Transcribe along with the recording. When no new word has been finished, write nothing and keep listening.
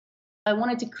I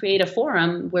wanted to create a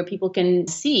forum where people can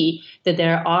see that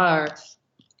there are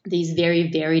these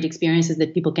very varied experiences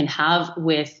that people can have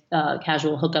with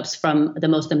casual hookups, from the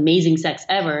most amazing sex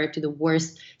ever to the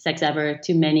worst sex ever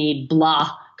to many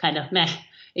blah kind of meh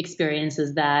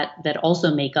experiences that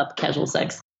also make up casual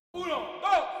sex.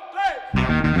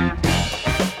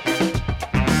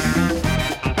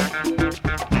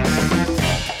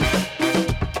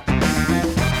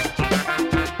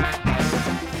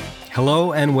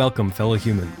 Hello and welcome, fellow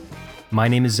human. My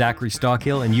name is Zachary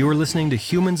Stockhill, and you are listening to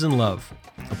Humans in Love,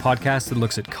 a podcast that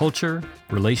looks at culture,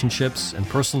 relationships, and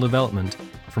personal development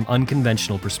from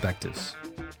unconventional perspectives.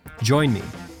 Join me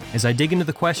as I dig into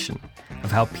the question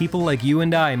of how people like you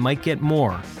and I might get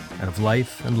more out of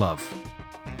life and love.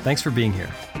 Thanks for being here.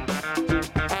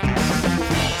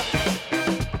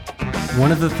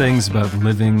 One of the things about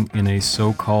living in a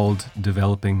so-called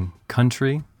developing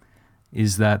country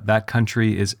is that that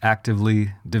country is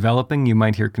actively developing. You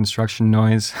might hear construction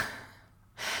noise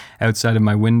outside of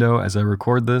my window as I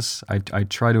record this. I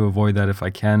try to avoid that if I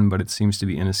can, but it seems to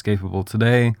be inescapable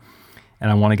today, and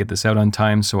I want to get this out on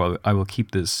time, so I will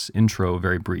keep this intro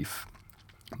very brief.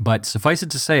 But suffice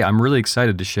it to say, I'm really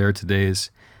excited to share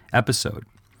today's episode.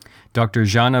 Dr.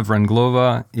 Jana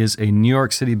Vranglova is a New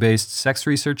York City-based sex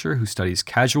researcher who studies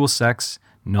casual sex,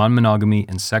 non-monogamy,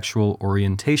 and sexual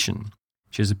orientation.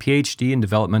 She has a PhD in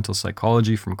developmental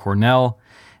psychology from Cornell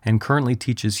and currently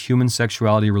teaches human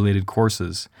sexuality-related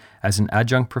courses as an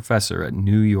adjunct professor at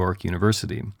New York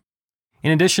University.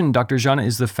 In addition, Dr. Jana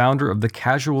is the founder of the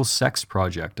Casual Sex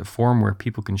Project, a forum where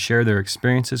people can share their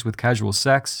experiences with casual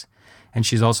sex, and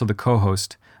she's also the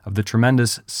co-host of the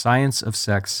tremendous Science of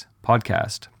Sex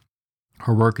podcast.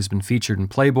 Her work has been featured in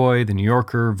Playboy, The New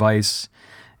Yorker, Vice,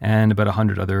 and about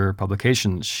 100 other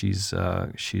publications. She's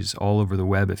all over the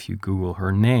web if you Google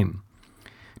her name.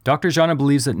 Dr. Jana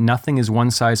believes that nothing is one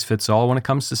size fits all when it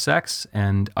comes to sex,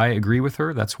 and I agree with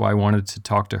her. That's why I wanted to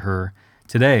talk to her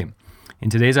today. In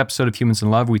today's episode of Humans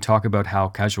in Love, we talk about how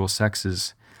casual sex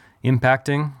is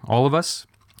impacting all of us,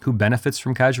 who benefits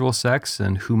from casual sex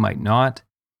and who might not,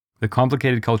 the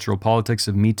complicated cultural politics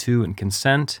of Me Too and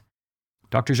consent,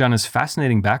 Dr. Jana's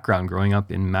fascinating background growing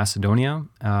up in Macedonia,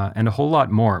 and a whole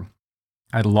lot more.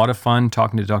 I had a lot of fun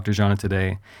talking to Dr. Jana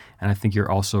today, and I think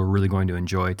you're also really going to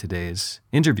enjoy today's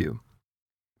interview.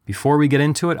 Before we get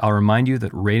into it, I'll remind you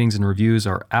that ratings and reviews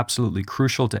are absolutely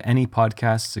crucial to any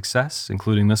podcast success,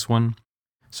 including this one.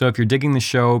 So if you're digging the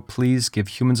show, please give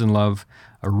Humans in Love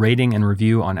a rating and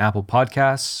review on Apple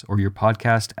Podcasts or your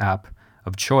podcast app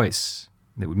of choice.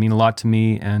 It would mean a lot to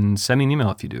me, and send me an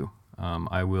email if you do.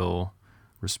 I will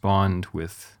respond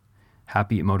with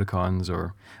happy emoticons,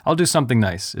 or I'll do something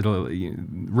nice.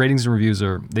 Ratings and reviews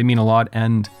they mean a lot,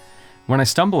 and when I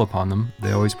stumble upon them,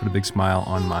 they always put a big smile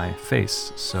on my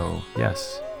face. So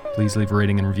yes, please leave a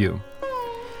rating and review.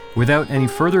 Without any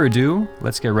further ado,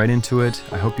 let's get right into it.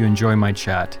 I hope you enjoy my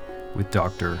chat with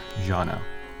Dr. Jana.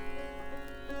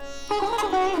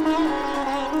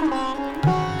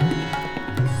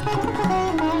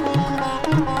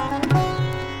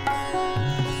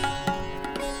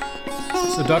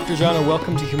 So Dr. Jana,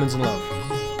 welcome to Humans in Love.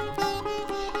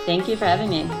 Thank you for having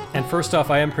me. And first off,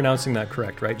 I am pronouncing that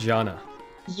correct, right? Jana.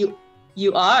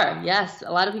 You are, yes.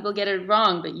 A lot of people get it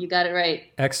wrong, but you got it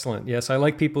right. Excellent. Yes, I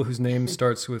like people whose name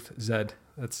starts with Z.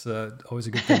 That's always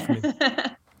a good thing for me.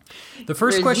 The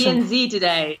first question. Z and Z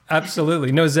today.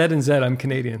 Absolutely. No, Z and Z. I'm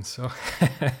Canadian, so.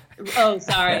 Oh,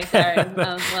 sorry.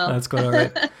 Well. That's quite all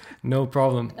right. No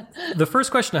problem. The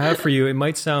first question I have for you, it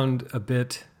might sound a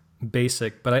bit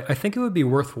basic, but I think it would be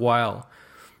worthwhile.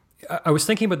 I was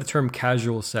thinking about the term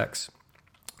casual sex,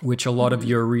 which a lot of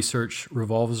your research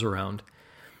revolves around.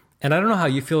 And I don't know how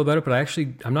you feel about it, but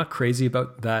I'm not crazy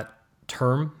about that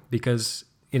term, because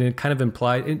it kind of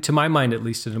implies, to my mind at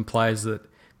least, it implies that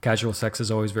casual sex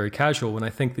is always very casual, when I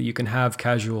think that you can have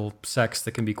casual sex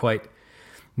that can be quite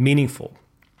meaningful.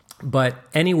 But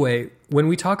anyway, when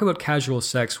we talk about casual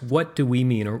sex, what do we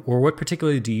mean, or what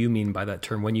particularly do you mean by that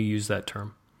term when you use that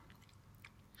term?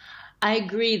 I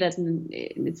agree that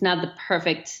it's not the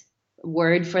perfect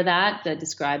word for that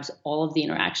describes all of the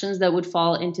interactions that would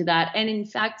fall into that. And in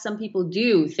fact, some people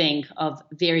do think of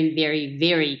very, very,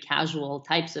 very casual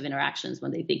types of interactions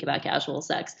when they think about casual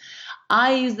sex.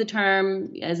 I use the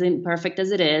term, as imperfect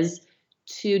as it is,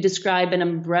 to describe an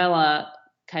umbrella,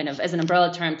 as an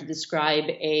umbrella term to describe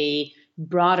a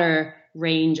broader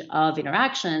range of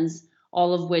interactions,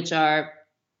 all of which are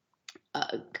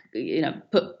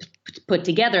put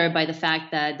together by the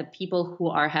fact that the people who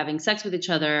are having sex with each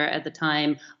other at the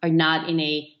time are not in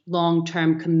a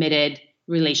long-term committed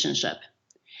relationship.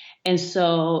 And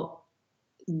so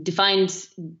defined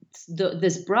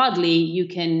this broadly, you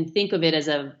can think of it as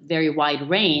a very wide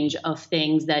range of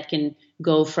things that can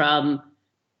go from,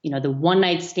 the one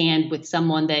night stand with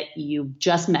someone that you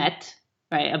just met,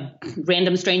 right? A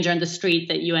random stranger on the street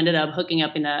that you ended up hooking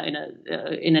up in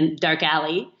a dark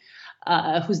alley,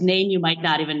 whose name you might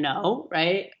not even know,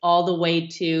 right? All the way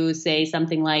to, say,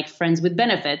 something like friends with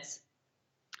benefits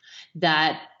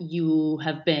that you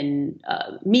have been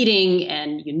meeting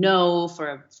and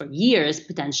for years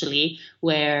potentially,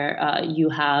 where you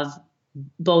have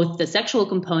both the sexual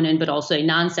component but also a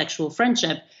non-sexual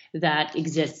friendship that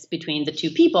exists between the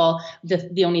two people.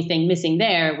 The only thing missing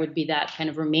there would be that kind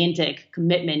of romantic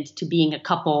commitment to being a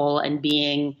couple and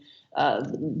being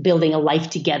building a life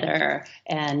together.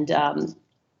 And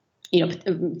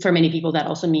for many people, that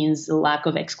also means a lack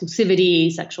of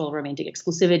exclusivity, sexual romantic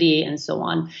exclusivity, and so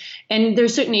on. And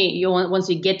there's certainly, once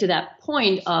you get to that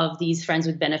point of these friends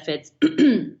with benefits,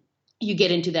 you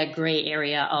get into that gray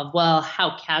area of, well,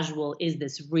 how casual is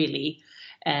this really?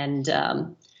 And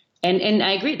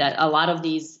I agree that a lot of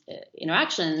these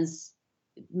interactions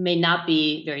may not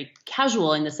be very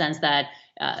casual, in the sense that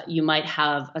you might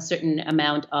have a certain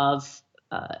amount of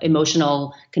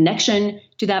emotional connection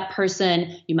to that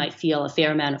person. You might feel a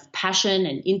fair amount of passion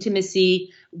and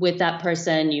intimacy with that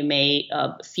person. You may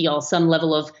feel some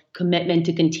level of commitment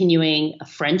to continuing a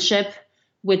friendship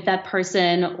with that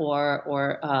person,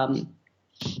 or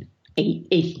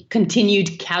a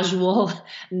continued casual,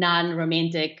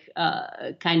 non-romantic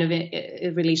kind of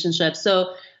a relationship.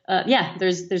 So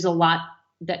there's a lot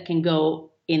that can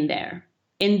go in there,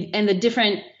 and the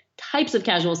different types of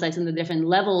casual sex and the different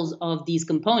levels of these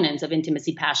components of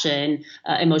intimacy, passion,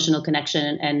 emotional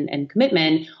connection, and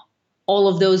commitment. All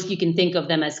of those, you can think of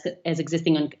them as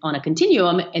existing on a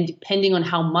continuum, and depending on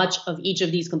how much of each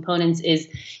of these components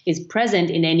is present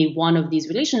in any one of these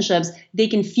relationships, they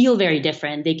can feel very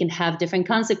different. They can have different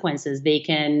consequences. They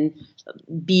can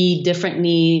be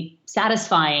differently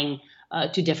satisfying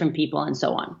to different people, and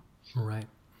so on. Right.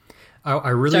 I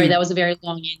really... Sorry, that was a very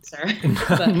long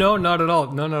answer. No, not at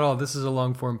all. No, not at all. This is a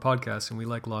long form podcast, and we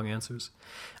like long answers.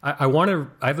 I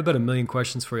have about 1 million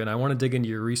questions for you, and I want to dig into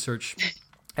your research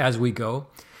as we go.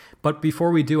 But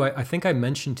before we do, I think I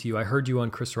mentioned to you, I heard you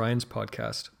on Chris Ryan's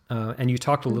podcast, and you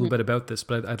talked a little bit about this,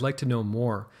 but I'd like to know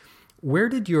more. Where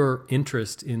did your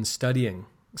interest in studying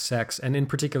sex, and in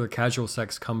particular casual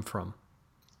sex, come from?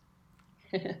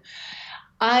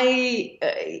 I've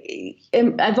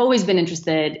always been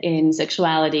interested in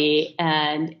sexuality,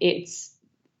 and it's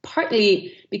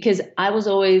partly because I was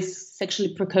always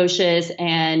sexually precocious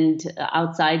and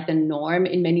outside the norm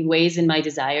in many ways in my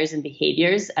desires and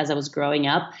behaviors as I was growing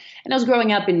up. And I was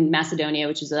growing up in Macedonia,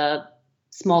 which is a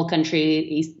small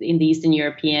country in the Eastern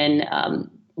European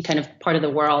kind of part of the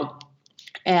world.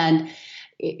 And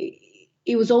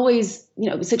it was always,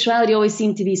 sexuality always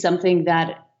seemed to be something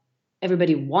that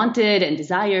everybody wanted and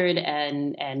desired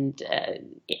and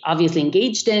obviously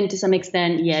engaged in to some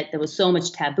extent, yet there was so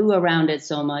much taboo around it,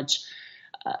 so much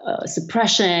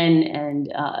suppression,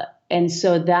 and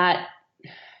so that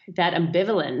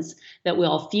ambivalence that we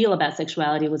all feel about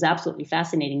sexuality was absolutely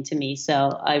fascinating to me. So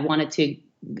I wanted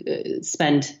to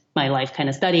spend my life kind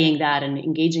of studying that and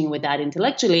engaging with that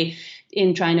intellectually,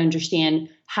 in trying to understand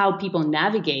how people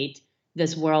navigate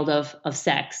this world of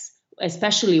sex,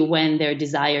 especially when their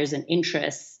desires and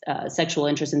interests, sexual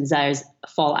interests and desires,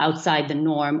 fall outside the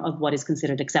norm of what is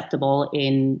considered acceptable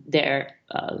in their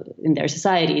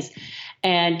societies.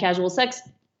 And casual sex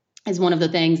is one of the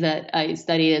things that I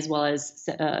study, as well as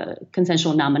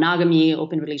consensual non-monogamy,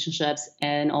 open relationships,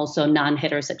 and also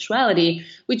non-heterosexuality,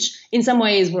 which in some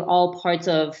ways were all parts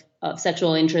of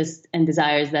sexual interests and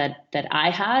desires that I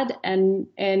had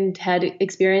and had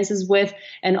experiences with.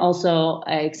 And also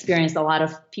I experienced a lot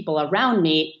of people around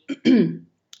me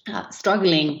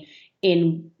struggling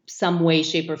in some way,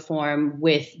 shape, or form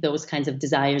with those kinds of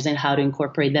desires and how to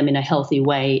incorporate them in a healthy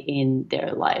way in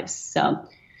their lives. So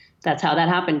that's how that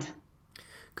happened.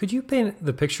 Could you paint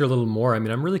the picture a little more? I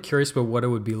mean, I'm really curious about what it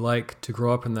would be like to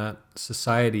grow up in that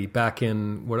society back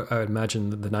in what I would imagine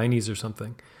the 90s or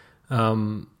something.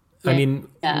 I mean,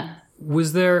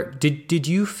 was there, did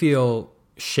you feel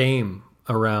shame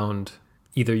around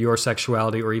either your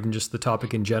sexuality or even just the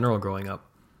topic in general growing up?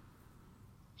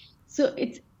 So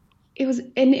it was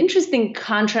an interesting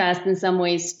contrast in some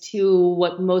ways to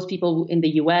what most people in the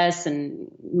US and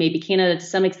maybe Canada to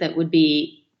some extent would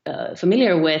be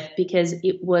familiar with, because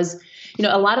it was,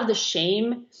 a lot of the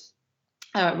shame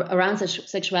around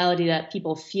sexuality that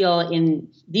people feel in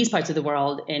these parts of the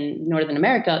world in Northern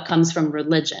America comes from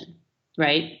religion,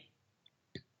 right?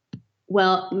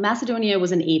 Well, Macedonia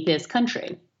was an atheist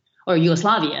country, or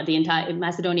Yugoslavia. The entire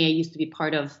Macedonia used to be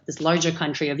part of this larger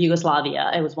country of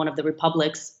Yugoslavia. It was one of the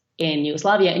republics in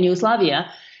Yugoslavia. And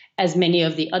Yugoslavia, as many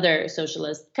of the other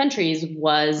socialist countries,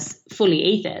 was fully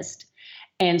atheist.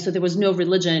 And so there was no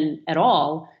religion at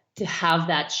all to have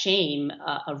that shame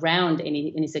around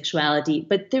any sexuality.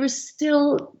 But there was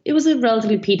still, it was a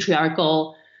relatively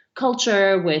patriarchal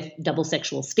culture with double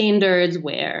sexual standards,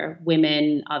 where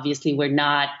women obviously were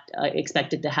not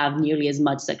expected to have nearly as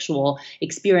much sexual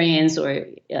experience or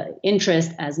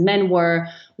interest as men were,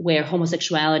 where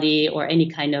homosexuality or any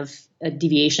kind of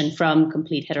deviation from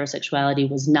complete heterosexuality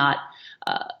was not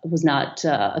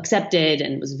accepted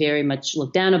and was very much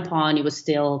looked down upon. It was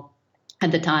still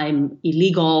at the time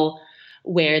illegal,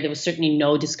 where there was certainly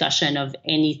no discussion of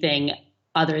anything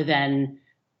other than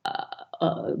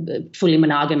fully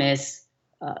monogamous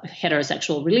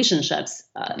heterosexual relationships.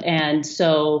 And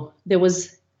so it was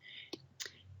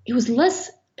less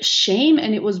shame,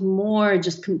 and it was more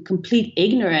just complete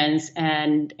ignorance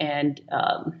and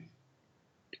I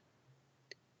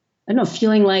don't know,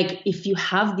 feeling like if you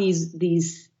have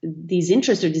these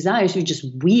interests or desires, you're just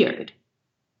weird.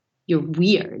 You're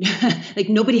weird. Like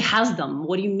nobody has them.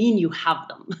 What do you mean you have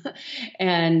them?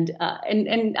 And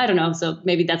I don't know. So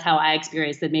maybe that's how I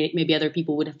experienced it. Maybe other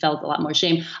people would have felt a lot more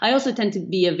shame. I also tend to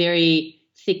be a very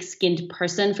thick-skinned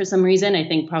person for some reason. I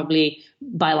think probably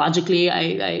biologically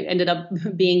I ended up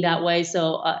being that way.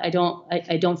 So I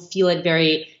don't feel it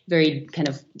very, very kind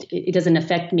of, it doesn't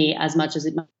affect me as much as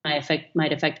it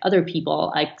might affect other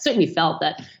people. I certainly felt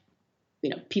that,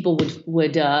 people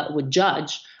would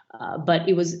judge. But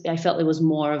I felt it was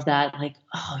more of that, like,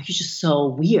 oh, you're just so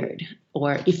weird.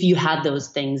 Or if you had those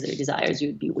things or desires,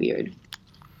 you'd be weird.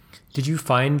 Did you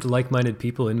find like-minded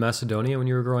people in Macedonia when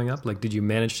you were growing up? Like, did you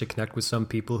manage to connect with some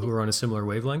people who were on a similar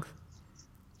wavelength?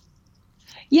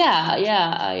 Yeah,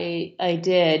 I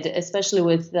did, especially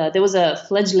with, there was a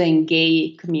fledgling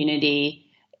gay community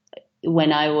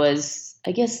when I was,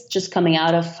 I guess, just coming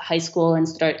out of high school and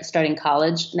starting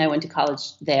college, and I went to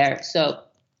college there. So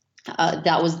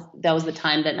that was the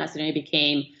time that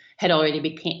Macedonia had already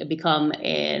become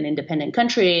an independent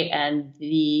country, and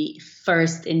the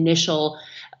first initial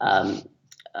kind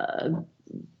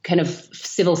of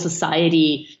civil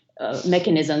society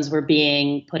mechanisms were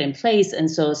being put in place.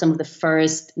 And so some of the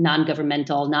first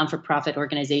non-governmental, non-for-profit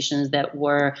organizations that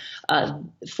were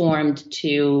formed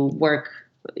to work,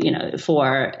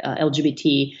 for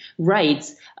LGBT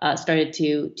rights started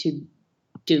to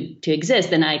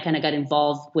exist. And I kind of got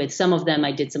involved with some of them.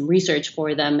 I did some research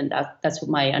for them, and that's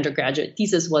what my undergraduate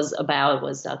thesis was about,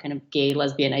 was kind of gay,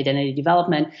 lesbian identity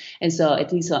development. And so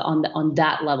at least on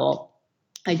that level,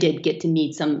 I did get to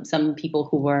meet some people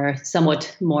who were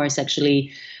somewhat more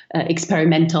sexually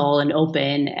experimental and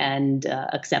open and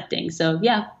accepting. So,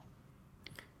 yeah.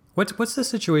 What's the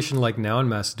situation like now in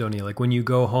Macedonia? Like when you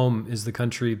go home, is the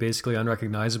country basically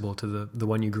unrecognizable to the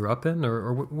one you grew up in,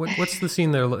 or what's the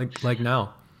scene there like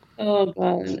now? Oh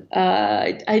God,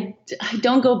 I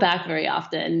don't go back very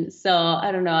often, so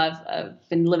I don't know. I've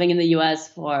been living in the U.S.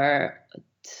 for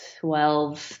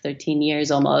 12, 13 years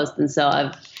almost, and so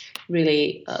I've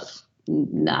really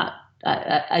not.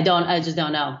 I just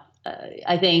don't know.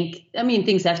 I mean,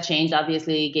 things have changed.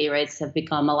 Obviously, gay rights have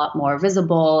become a lot more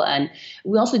visible. And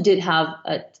we also did have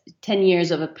 10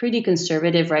 years of a pretty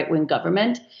conservative right-wing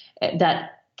government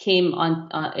that came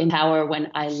on in power when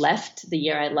I left, the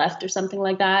year I left or something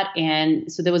like that.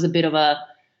 And so there was a bit of a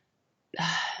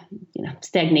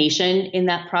stagnation in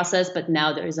that process. But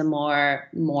now there is a more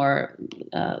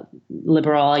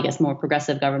liberal, I guess, more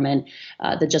progressive government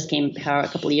that just came in power a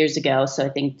couple of years ago. So I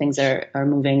think things are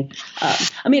moving.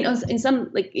 I mean,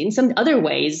 in some other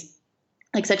ways,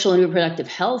 like sexual and reproductive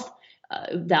health,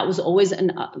 that was always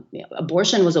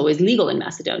abortion was always legal in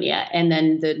Macedonia. And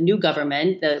then the new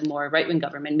government, the more right-wing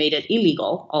government, made it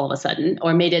illegal all of a sudden,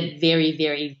 or made it very,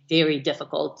 very, very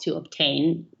difficult to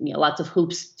obtain, lots of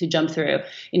hoops to jump through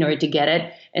in order to get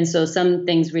it. And so some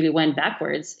things really went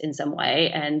backwards in some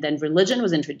way. And then religion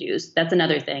was introduced. That's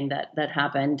another thing that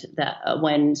happened, that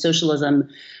when socialism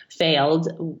failed,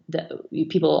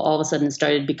 people all of a sudden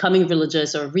started becoming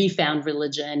religious or refound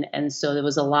religion. And so there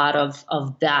was a lot of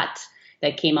that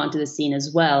came onto the scene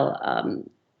as well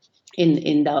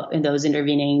in those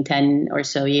intervening 10 or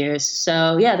so years.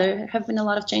 So yeah, there have been a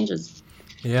lot of changes.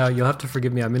 Yeah, you'll have to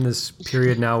forgive me. I'm in this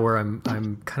period now where I'm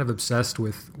kind of obsessed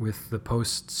with the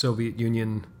post-Soviet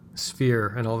Union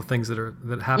sphere and all the things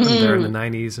that happened there in the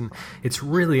 90s, and it's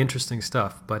really interesting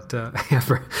stuff. But yeah,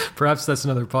 perhaps that's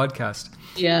another podcast.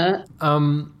 Yeah.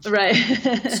 Right.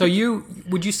 So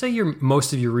would you say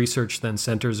most of your research then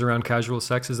centers around casual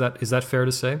sex? Is that fair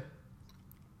to say?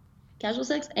 casual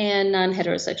sex and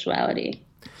non-heterosexuality.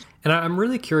 And I'm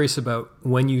really curious about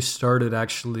when you started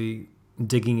actually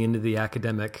digging into the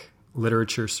academic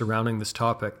literature surrounding this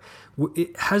topic.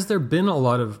 Has there been a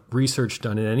lot of research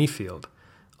done in any field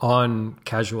on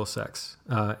casual sex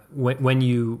when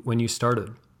you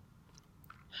started?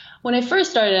 When I first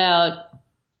started out,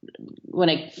 when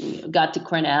I got to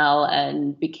Cornell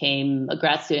and became a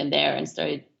grad student there and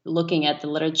started looking at the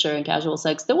literature in casual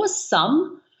sex, there was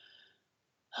some,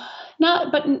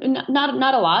 not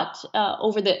a lot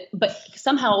but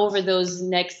somehow over those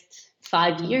next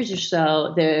 5 years or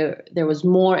so, there was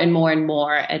more and more and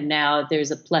more, and now there's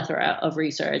a plethora of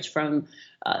research from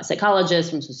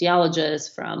psychologists, from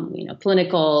sociologists, from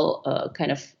clinical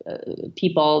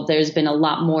people. There's been a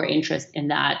lot more interest in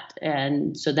that,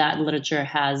 and so that literature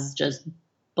has just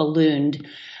ballooned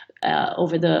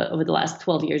over the last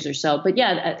 12 years or so. But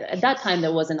yeah, at that time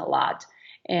there wasn't a lot,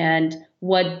 and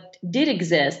what did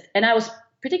exist, and I was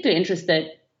particularly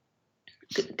interested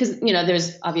because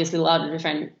there's obviously a lot of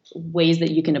different ways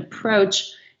that you can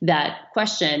approach that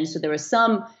question. So there were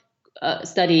some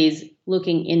studies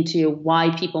looking into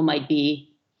why people might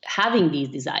be having these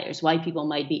desires, why people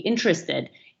might be interested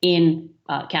in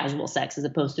casual sex as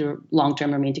opposed to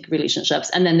long-term romantic relationships.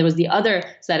 And then there was the other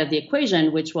side of the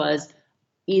equation, which was,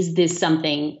 is this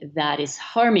something that is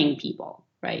harming people,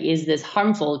 right? Is this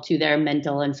harmful to their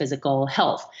mental and physical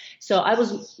health? So I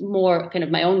was more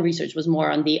my own research was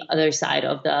more on the other side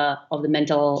of the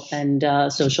mental and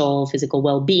social, physical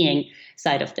well-being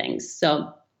side of things.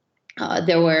 So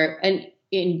there were, and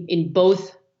in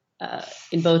both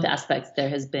aspects, there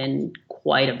has been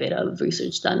quite a bit of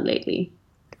research done lately.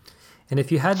 And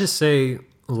if you had to say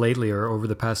lately or over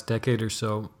the past decade or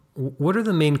so, what are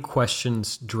the main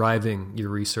questions driving your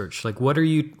research? Like, what are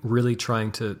you really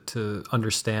trying to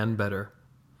understand better?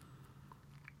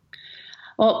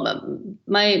 Well,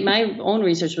 my own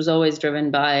research was always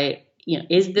driven by,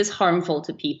 is this harmful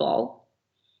to people?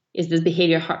 Is this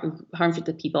behavior harmful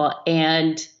to people?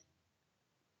 And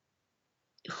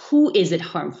who is it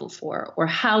harmful for, or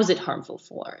how is it harmful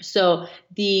for? So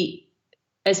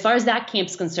as far as that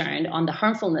camp's concerned, on the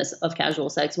harmfulness of casual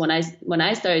sex, when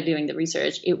I started doing the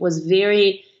research, it was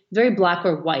very, very black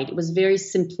or white. It was very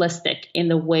simplistic in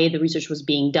the way the research was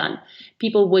being done.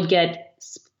 People would get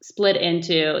split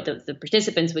into, the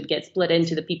participants would get split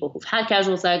into the people who've had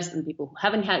casual sex and the people who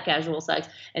haven't had casual sex.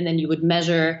 And then you would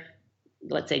measure,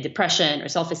 let's say, depression or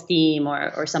self-esteem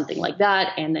or something like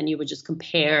that. And then you would just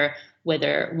compare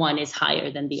whether one is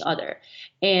higher than the other.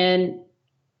 And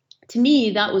to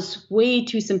me, that was way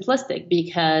too simplistic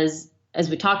because, as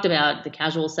we talked about, the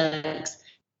casual sex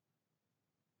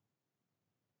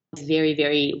is very,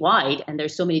 very wide, and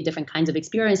there's so many different kinds of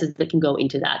experiences that can go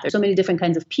into that. There's so many different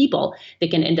kinds of people that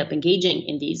can end up engaging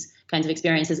in these kinds of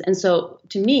experiences. And so,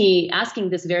 to me, asking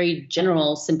this very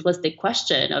general, simplistic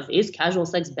question of, is casual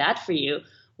sex bad for you,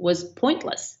 was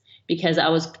pointless, because I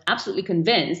was absolutely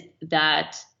convinced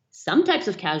that some types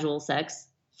of casual sex,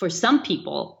 for some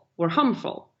people, were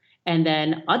harmful. And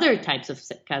then other types of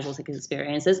casual sex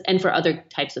experiences, and for other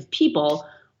types of people,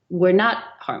 were not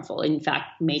harmful. In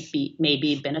fact, may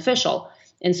be beneficial.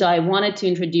 And so I wanted to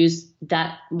introduce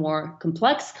that more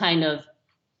complex kind of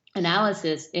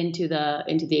analysis into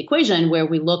the equation, where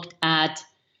we looked at,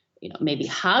 maybe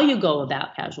how you go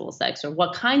about casual sex, or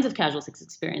what kinds of casual sex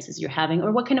experiences you're having,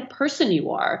 or what kind of person you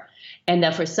are, and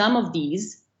that for some of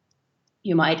these,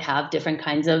 you might have different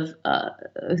kinds of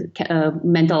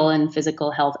mental and physical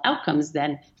health outcomes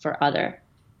than for other.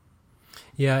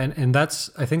 Yeah, and I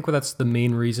think that's the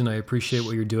main reason I appreciate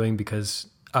what you're doing, because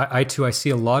I see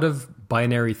a lot of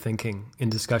binary thinking in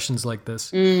discussions like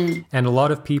this, and a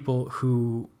lot of people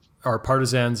who are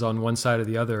partisans on one side or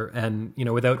the other, and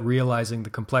without realizing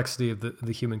the complexity of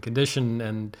the human condition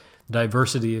and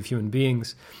diversity of human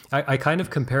beings. I kind of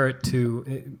compare it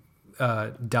to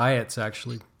diets,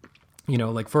 actually.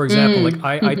 Like, for example,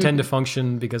 I tend to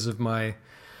function because of my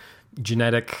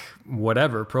genetic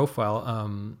whatever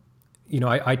profile.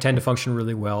 I tend to function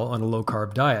really well on a low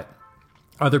carb diet.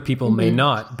 Other people may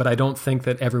not, but I don't think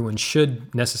that everyone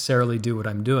should necessarily do what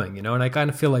I'm doing, and I kind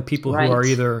of feel like people who are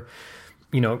either,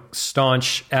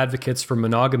 staunch advocates for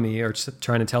monogamy are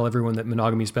trying to tell everyone that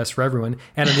monogamy is best for everyone.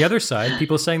 And on the other side,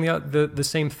 people saying the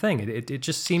same thing. It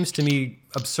just seems to me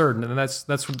absurd. And that's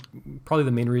probably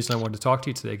the main reason I wanted to talk to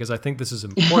you today, because I think this is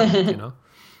important,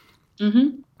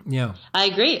 Yeah. I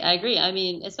agree. I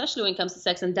mean, especially when it comes to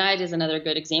sex, and diet is another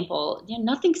good example.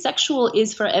 Nothing sexual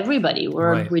is for everybody.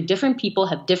 We're different people,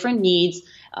 have different needs,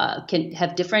 can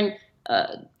have different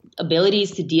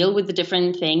abilities to deal with the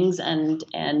different things, and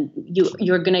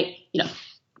you're gonna,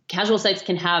 casual sex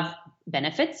can have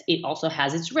benefits, it also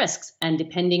has its risks. And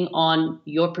depending on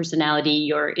your personality,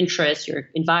 your interests, your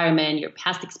environment, your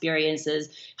past experiences,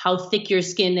 how thick your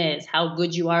skin is, how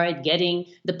good you are at getting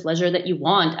the pleasure that you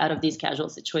want out of these casual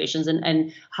situations,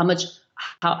 and how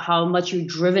much you're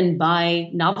driven by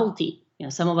novelty.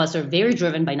 Some of us are very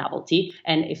driven by novelty.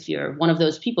 And if you're one of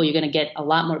those people, you're going to get a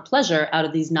lot more pleasure out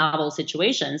of these novel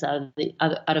situations, out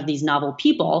of these novel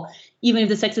people, even if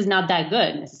the sex is not that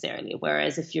good necessarily.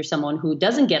 Whereas if you're someone who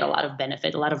doesn't get a lot of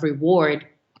benefit, a lot of reward,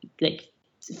 like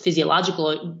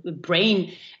physiological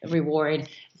brain reward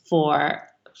for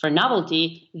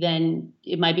novelty, then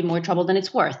it might be more trouble than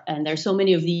it's worth. And there's so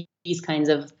many of these kinds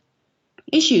of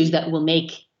issues that will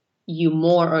make you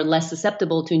more or less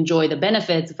susceptible to enjoy the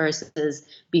benefits versus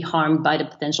be harmed by the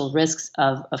potential risks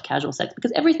of casual sex.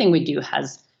 Because everything we do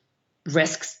has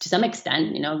risks to some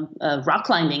extent. Rock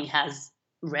climbing has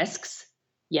risks,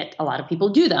 yet a lot of people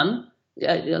do them.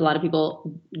 A lot of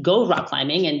people go rock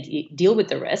climbing and deal with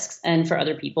the risks. And for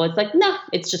other people, it's like, nah,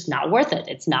 it's just not worth it.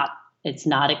 It's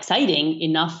not exciting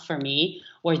enough for me,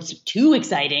 or it's too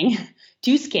exciting,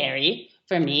 too scary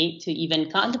for me to even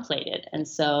contemplate it. And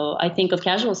so I think of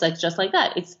casual sex just like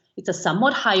that. It's a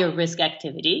somewhat higher risk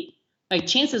activity. Like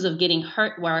chances of getting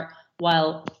hurt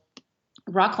while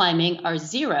rock climbing are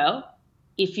zero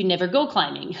if you never go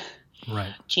climbing.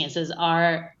 Right. Chances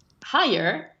are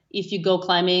higher if you go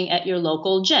climbing at your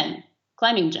local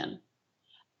climbing gym.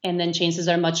 And then chances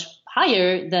are much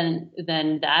higher than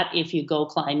that if you go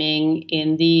climbing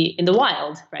in the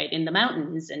wild, right, in the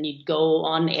mountains, and you go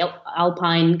on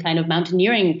alpine kind of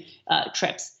mountaineering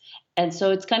trips. And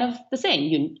so it's kind of the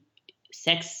same.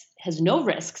 Sex has no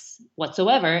risks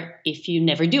whatsoever if you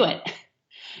never do it.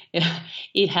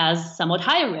 It has somewhat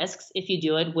higher risks if you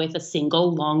do it with a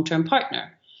single long-term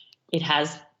partner. It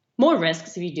has more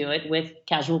risks if you do it with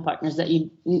casual partners that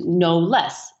you know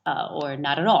less or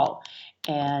not at all.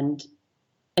 And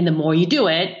the more you do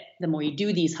it, the more you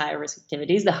do these higher risk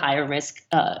activities, the higher risk,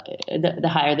 the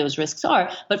higher those risks are.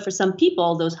 But for some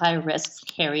people, those higher risks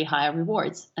carry higher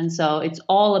rewards. And so it's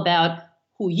all about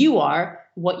who you are,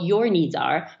 what your needs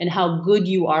are, and how good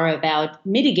you are about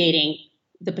mitigating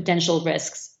the potential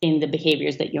risks in the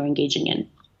behaviors that you're engaging in.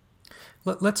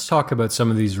 Let's talk about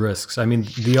some of these risks. I mean,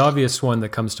 the obvious one that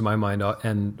comes to my mind,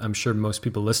 and I'm sure most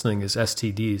people listening, is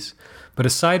STDs. But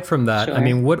aside from that, sure. I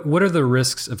mean, what are the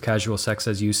risks of casual sex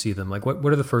as you see them? Like, what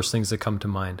are the first things that come to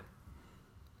mind?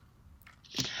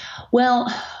 Well,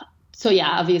 so yeah,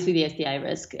 obviously the STI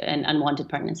risk and unwanted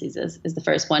pregnancies is the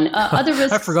first one. Other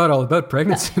risks. I forgot all about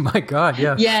pregnancy. My God,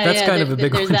 yeah. That's kind of a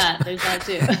big one. There's that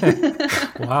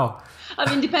too. Wow. I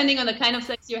mean, depending on the kind of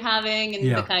sex you're having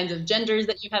and the kinds of genders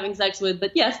that you're having sex with,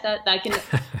 but yes, that can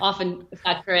often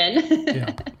factor in.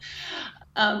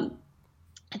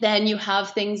 Then you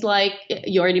have things like,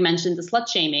 you already mentioned the slut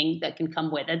shaming that can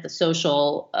come with it, the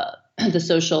social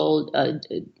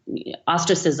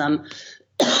ostracism,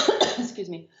 excuse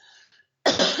me,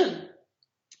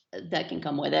 that can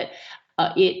come with it.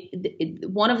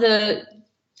 One of the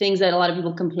things that a lot of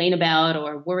people complain about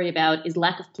or worry about is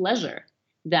lack of pleasure,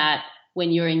 that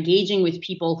when you're engaging with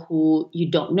people who you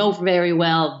don't know very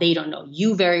well, they don't know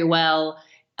you very well,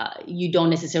 you don't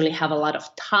necessarily have a lot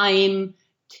of time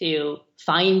to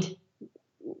find,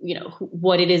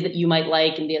 what it is that you might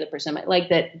like and the other person might like,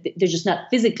 that they're just not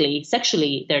physically,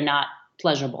 sexually, they're not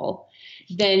pleasurable.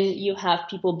 Then you have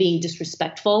people being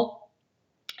disrespectful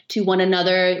to one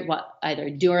another, either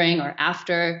during or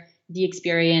after the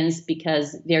experience,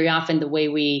 because very often the way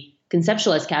we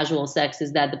conceptualize casual sex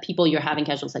is that the people you're having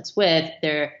casual sex with,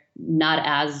 they're not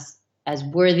as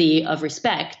worthy of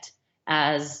respect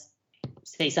as,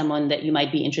 say, someone that you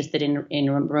might be interested in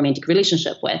a romantic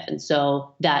relationship with. And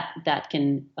so that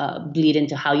can bleed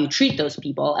into how you treat those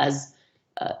people as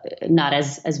not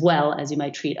as well as you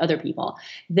might treat other people.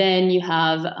 Then you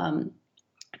have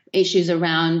issues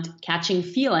around catching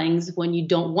feelings when you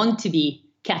don't want to be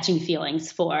catching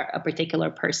feelings for a particular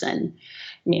person.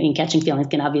 I mean, catching feelings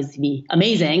can obviously be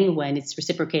amazing when it's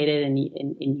reciprocated and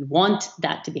you want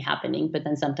that to be happening, but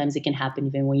then sometimes it can happen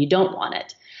even when you don't want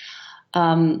it.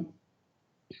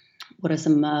 What are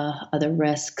some other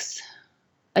risks?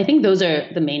 I think those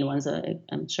are the main ones.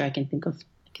 I'm sure I can think of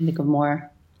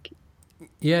more.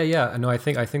 Yeah. No, I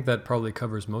think that probably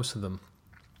covers most of them.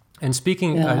 And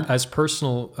speaking as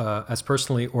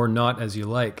personally or not as you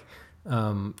like,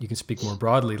 you can speak more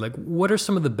broadly. Like, what are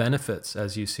some of the benefits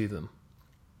as you see them?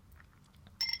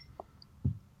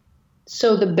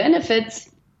 So the benefits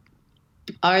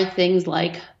are things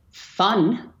like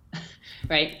fun,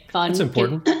 right? Fun. It's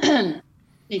important.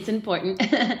 It's important.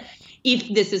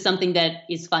 if this is something that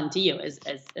is fun to you,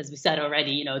 as we said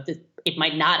already, it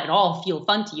might not at all feel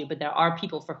fun to you, but there are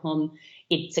people for whom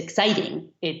it's exciting.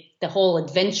 The whole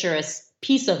adventurous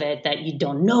piece of it, that you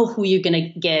don't know who you're going to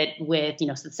get with, so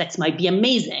the sex might be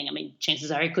amazing. I mean,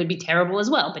 chances are it could be terrible as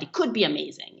well, but it could be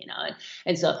amazing,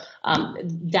 And so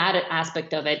that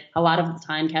aspect of it, a lot of the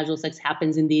time casual sex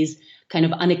happens in these kind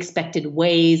of unexpected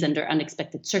ways, under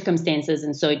unexpected circumstances.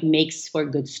 And so it makes for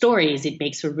good stories. It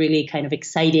makes for really kind of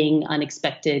exciting,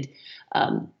 unexpected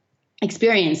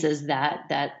experiences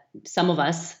that some of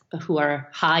us who are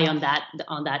high on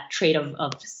that trait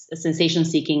of sensation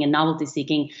seeking and novelty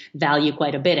seeking value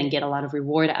quite a bit and get a lot of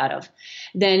reward out of.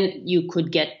 Then you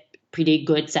could get pretty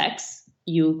good sex.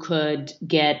 You could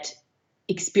get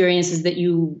experiences that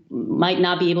you might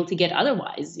not be able to get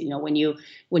otherwise. When you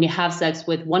have sex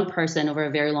with one person over a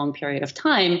very long period of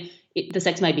time, the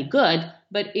sex might be good,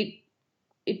 but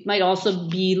it might also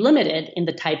be limited in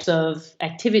the types of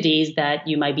activities that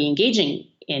you might be engaging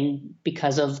in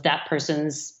because of that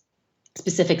person's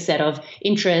specific set of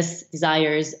interests,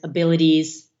 desires,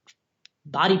 abilities,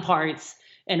 body parts,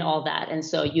 and all that. And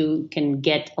so you can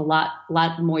get a lot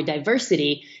more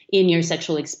diversity in your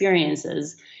sexual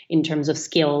experiences in terms of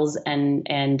skills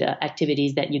and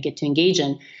activities that you get to engage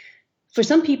in. For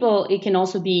some people, it can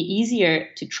also be easier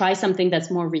to try something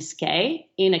that's more risque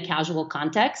in a casual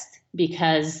context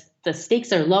because the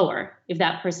stakes are lower. If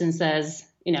that person says,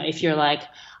 if you're like,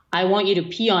 I want you to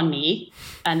pee on me,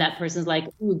 and that person's like,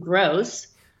 ooh, gross,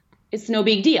 it's no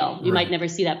big deal. You might never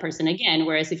see that person again.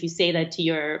 Whereas if you say that to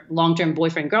your long-term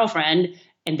boyfriend, girlfriend,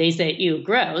 and they say, ew,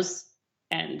 gross,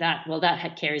 and that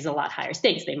carries a lot higher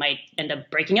stakes. They might end up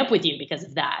breaking up with you because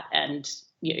of that. And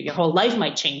your whole life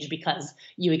might change because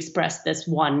you expressed this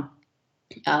one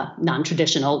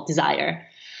non-traditional desire.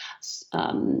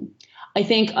 I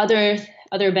think other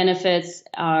benefits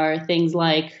are things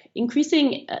like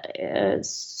increasing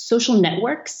social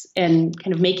networks and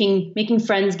kind of making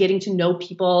friends, getting to know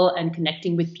people and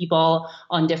connecting with people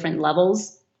on different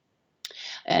levels,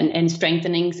 and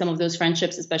strengthening some of those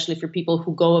friendships, especially for people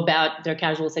who go about their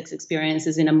casual sex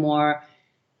experiences in a more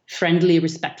friendly,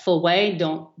 respectful way.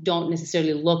 Don't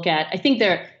necessarily look at. I think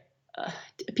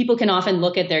people can often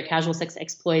look at their casual sex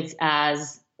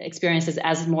experiences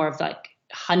as more of like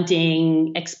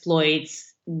hunting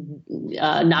exploits,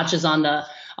 notches on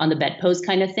the bedpost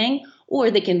kind of thing,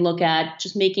 or they can look at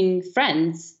just making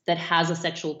friends that has a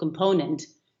sexual component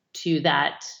to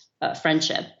that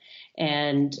friendship.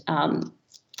 And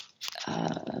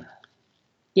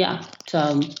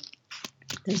so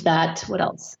there's that. What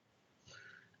else?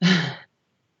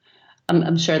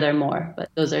 I'm sure there are more, but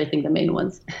those are, I think, the main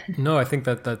ones. No, I think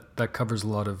that covers a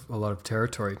lot of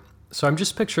territory. So I'm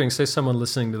just picturing, say, someone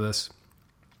listening to this.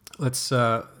 Let's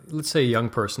say a young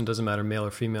person, doesn't matter, male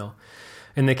or female,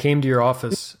 and they came to your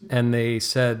office and they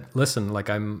said, "Listen, like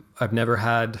I've never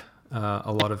had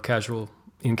a lot of casual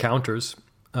encounters,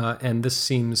 and this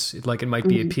seems like it might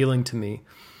be appealing to me."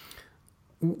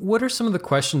 What are some of the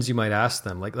questions you might ask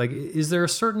them? Like, is there a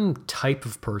certain type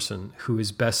of person who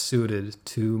is best suited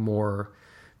to more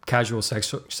casual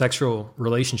sexual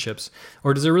relationships,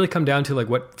 or does it really come down to like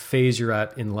what phase you're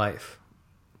at in life?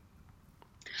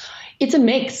 It's a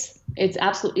mix. It's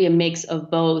absolutely a mix of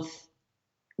both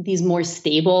these more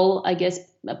stable, I guess,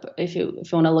 if you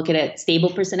want to look at it, stable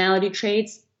personality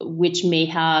traits, which may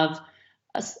have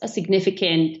a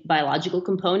significant biological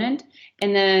component,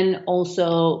 and then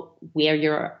also where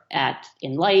you're at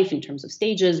in life in terms of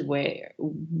stages,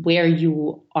 where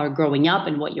you are growing up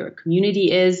and what your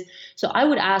community is. So I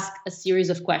would ask a series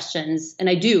of questions, and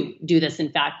I do this.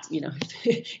 In fact,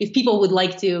 if people would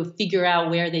like to figure out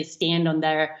where they stand on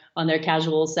their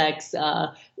casual sex,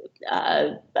 I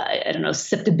don't know,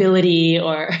 susceptibility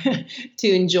or to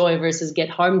enjoy versus get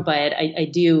harmed by it, I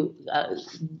do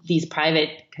these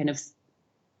private kind of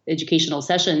educational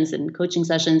sessions and coaching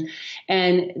sessions.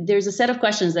 And there's a set of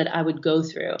questions that I would go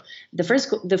through. The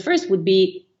first would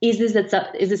be, is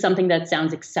this something that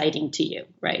sounds exciting to you,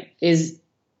 right? Is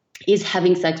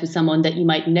having sex with someone that you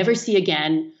might never see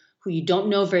again, who you don't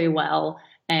know very well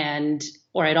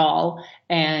or at all,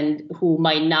 and who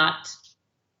might not,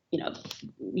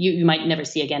 you might never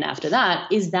see again after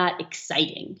that. Is that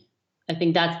exciting? I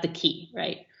think that's the key,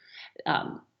 right?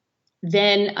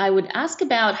 Then I would ask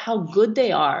about how good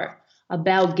they are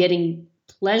about getting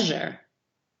pleasure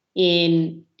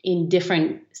in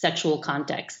different sexual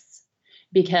contexts.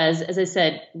 Because as I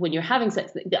said, when you're having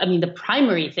sex, I mean, the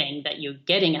primary thing that you're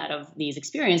getting out of these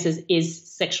experiences is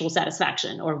sexual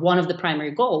satisfaction, or one of the primary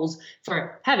goals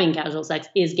for having casual sex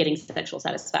is getting sexual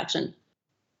satisfaction.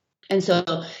 And so,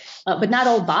 but not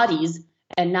all bodies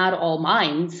and not all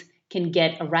minds can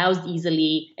get aroused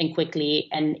easily and quickly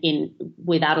and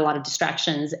without a lot of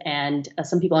distractions. And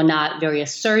some people are not very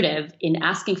assertive in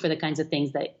asking for the kinds of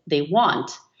things that they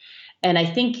want. And I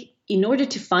think in order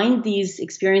to find these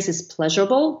experiences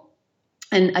pleasurable,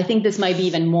 and I think this might be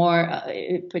even more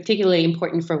particularly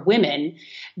important for women,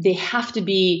 they have to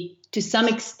be to some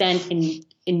extent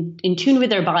in tune with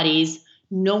their bodies,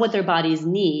 know what their bodies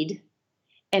need,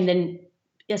 and then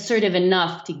assertive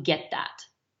enough to get that.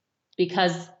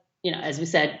 Because, as we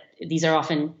said, these are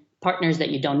often partners that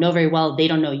you don't know very well. They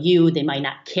don't know you. They might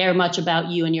not care much about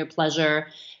you and your pleasure.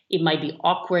 It might be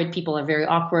awkward. People are very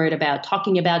awkward about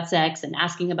talking about sex and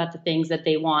asking about the things that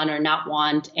they want or not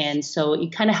want. And so you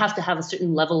kind of have to have a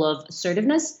certain level of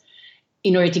assertiveness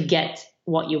in order to get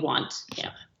what you want.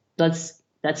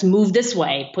 Let's move this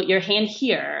way. Put your hand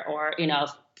here, or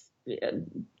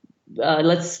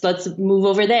let's move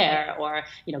over there, or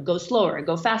go slower,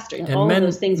 go faster. And all men, of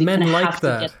those things you men kind of like have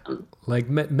that. to get them. Like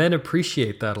men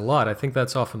appreciate that a lot. I think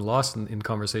that's often lost in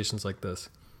conversations like this.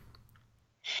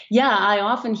 Yeah, I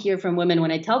often hear from women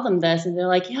when I tell them this, and they're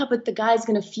like, "Yeah, but the guy's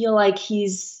going to feel like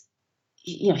his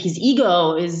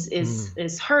ego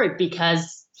is hurt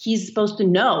because he's supposed to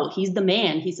know. He's the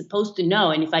man. He's supposed to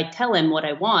know. And if I tell him what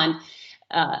I want,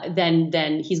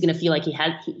 then he's going to feel like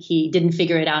he didn't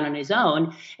figure it out on his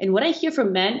own." And what I hear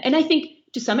from men, and I think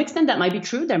to some extent that might be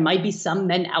true. There might be some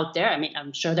men out there. I mean,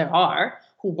 I'm sure there are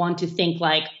who want to think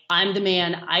like, I'm the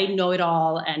man. I know it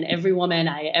all, and every woman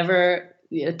I ever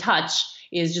touch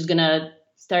is just going to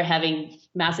start having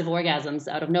massive orgasms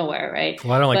out of nowhere, right?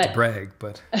 Well, I don't like to brag,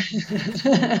 but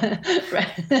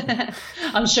right.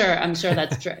 I'm sure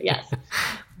that's true. Yes.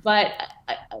 But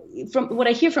from what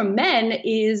I hear from men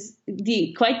is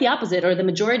quite the opposite, or the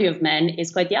majority of men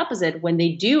is quite the opposite. When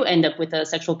they do end up with a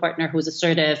sexual partner who's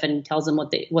assertive and tells them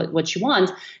what she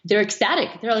wants, they're ecstatic.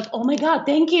 They're like, "Oh my God,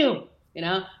 thank you.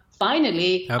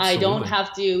 Finally, Absolutely. I don't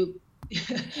have to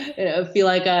feel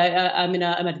like I'm in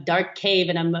a dark cave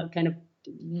and I'm kind of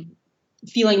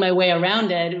feeling my way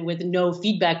around it with no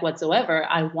feedback whatsoever.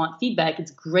 I want feedback.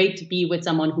 It's great to be with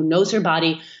someone who knows her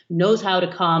body, knows how to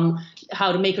come,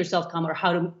 how to make herself come, or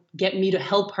how to get me to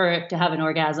help her to have an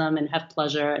orgasm and have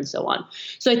pleasure and so on."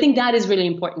 So I think that is really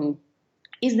important.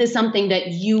 Is this something that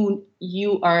you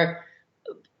are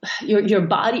your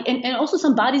body, and also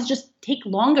some bodies just take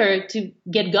longer to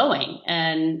get going.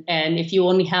 And if you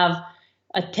only have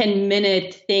a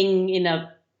 10-minute thing in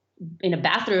a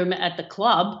bathroom at the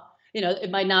club, it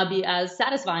might not be as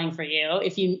satisfying for you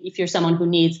if you're someone who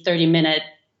needs 30 minutes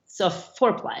of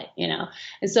foreplay,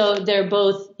 And so there are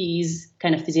both these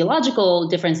kind of physiological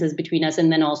differences between us,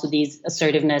 and then also these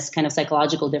assertiveness kind of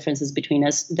psychological differences between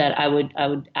us that I would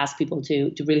ask people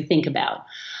to really think about.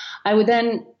 I would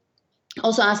then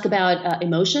also ask about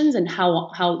emotions and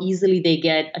how easily they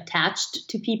get attached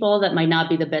to people. That might not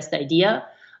be the best idea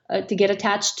to get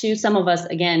attached to. Some of us,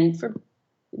 again, for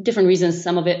different reasons,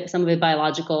 some of it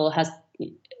biological,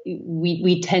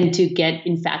 we tend to get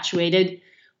infatuated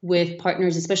with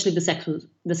partners, especially if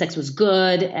the sex was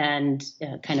good and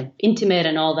kind of intimate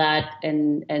and all that,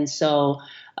 and so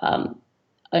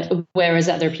whereas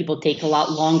other people take a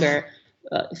lot longer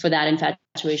for that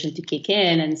infatuation to kick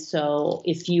in. And so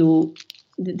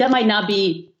that might not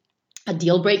be a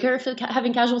deal breaker for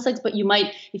having casual sex, but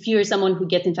if you're someone who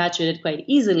gets infatuated quite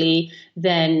easily,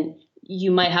 then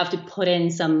you might have to put in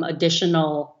some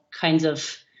additional kinds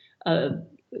of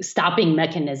stopping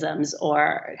mechanisms,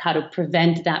 or how to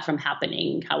prevent that from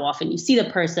happening. How often you see the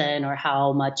person, or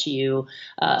how much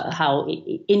how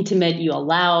intimate you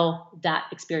allow that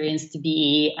experience to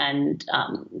be, and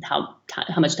how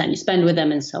much time you spend with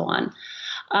them, and so on.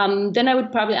 Then I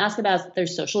would probably ask about their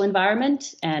social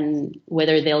environment and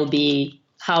whether they'll be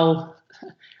how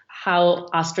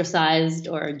ostracized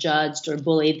or judged or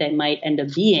bullied they might end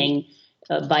up being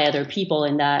by other people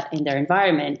in their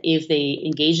environment if they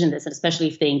engage in this, and especially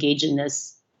if they engage in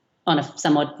this on a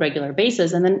somewhat regular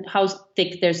basis, and then how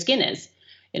thick their skin is.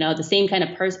 The same kind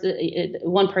of person,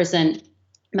 one person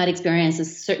might experience a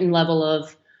certain level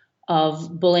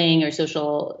of bullying or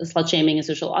social slut shaming and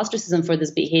social ostracism for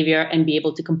this behavior and be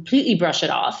able to completely brush it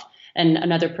off. And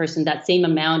another person, that same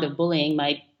amount of bullying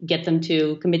might get them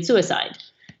to commit suicide.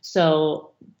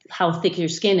 So how thick your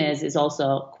skin is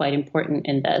also quite important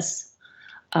in this.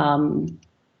 There are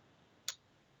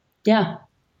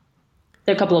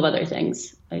a couple of other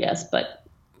things, I guess, but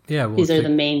these are the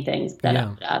main things that I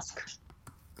would ask.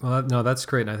 Well, no, that's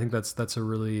great. And I think that's a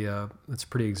really, that's a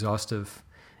pretty exhaustive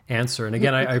answer. And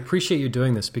again, I appreciate you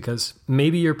doing this, because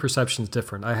maybe your perception is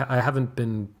different. I haven't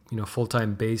been,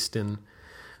 full-time based in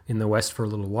the West for a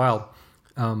little while.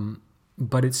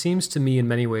 But it seems to me in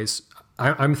many ways,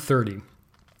 I'm 30.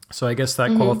 So I guess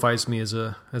that qualifies me as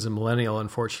a millennial,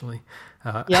 unfortunately.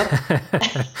 Yep.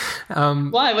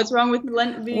 Why? What's wrong with being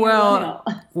a millennial?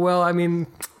 Well, I mean,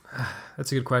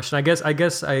 that's a good question. I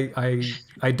guess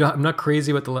I'm not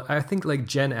crazy about I think like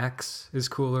Gen X is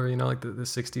cooler, like the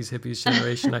 60s hippies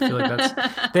generation. I feel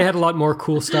like they had a lot more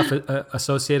cool stuff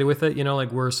associated with it,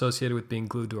 like we're associated with being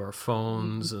glued to our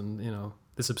phones and,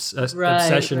 this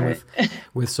obsession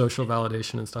with social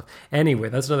validation and stuff. Anyway,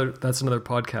 that's another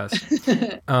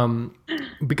podcast.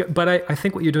 But I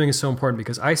think what you're doing is so important,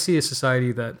 because I see a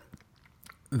society that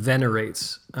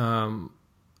venerates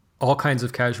all kinds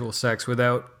of casual sex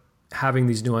without having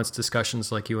these nuanced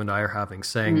discussions like you and I are having,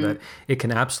 saying that it can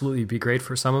absolutely be great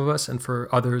for some of us, and for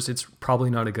others it's probably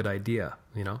not a good idea,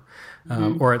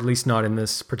 or at least not in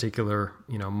this particular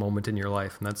moment in your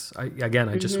life. And that's I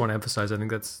just want to emphasize, I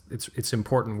think it's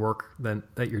important work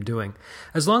that you're doing.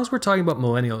 As long as we're talking about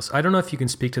millennials, I don't know if you can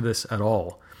speak to this at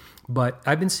all, but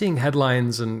I've been seeing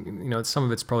headlines, and some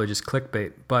of it's probably just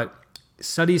clickbait, but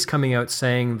studies coming out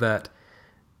saying that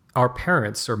our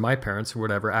parents, or my parents or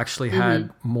whatever, actually had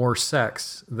more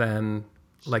sex than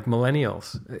like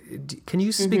millennials. Can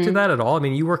you speak to that at all? I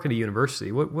mean, you work at a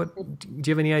university. What do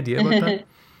you have any idea about that?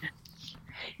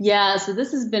 Yeah, so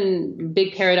this has been a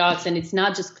big paradox, and it's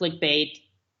not just clickbait.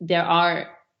 There are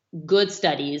good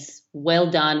studies, well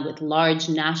done, with large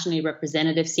nationally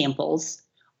representative samples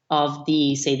of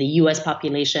the US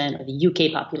population or the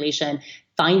UK population,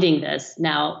 finding this.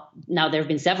 Now there have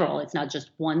been several. It's not just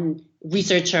one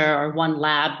researcher or one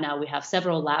lab. Now we have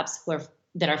several labs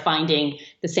that are finding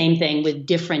the same thing with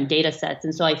different data sets.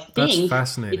 And so I think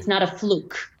it's not a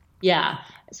fluke. Yeah.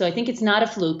 So I think it's not a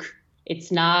fluke.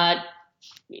 It's not,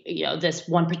 this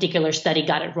one particular study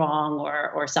got it wrong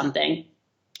or something.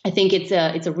 I think it's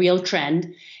a real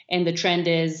trend. And the trend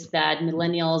is that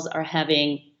millennials are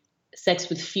having sex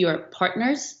with fewer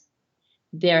partners.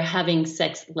 They're having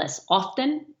sex less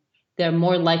often. They're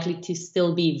more likely to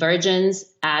still be virgins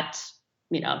at,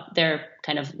 their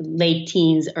kind of late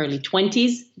teens, early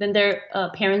 20s than their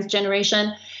parents'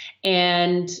 generation.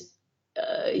 And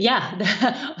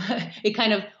it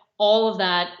kind of, all of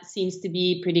that seems to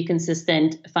be pretty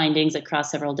consistent findings across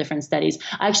several different studies.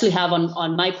 I actually have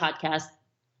on my podcast,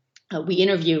 we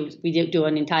do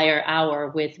an entire hour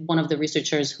with one of the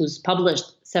researchers who's published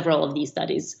several of these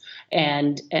studies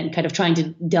and kind of trying to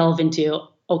delve into,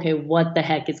 okay, what the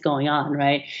heck is going on,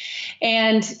 right?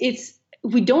 And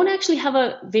we don't actually have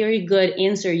a very good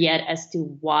answer yet as to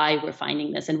why we're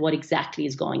finding this and what exactly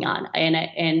is going on.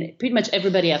 And pretty much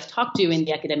everybody I've talked to in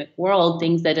the academic world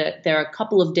thinks that there are a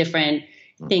couple of different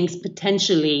things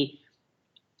potentially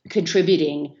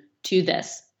contributing to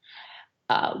this.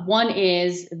 One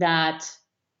is that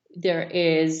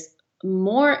there's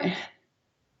more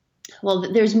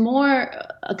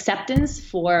acceptance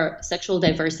for sexual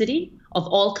diversity of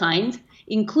all kinds,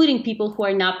 including people who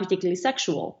are not particularly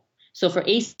sexual. So for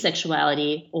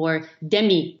asexuality or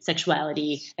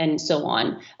demisexuality and so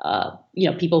on,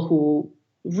 people who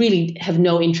really have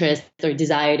no interest or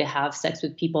desire to have sex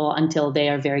with people until they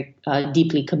are very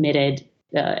deeply committed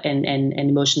and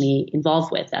emotionally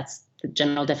involved with. That's the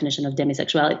general definition of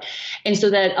demisexuality. And so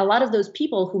that a lot of those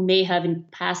people who may have in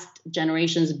past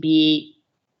generations be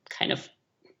kind of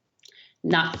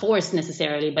not forced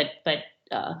necessarily, but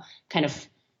kind of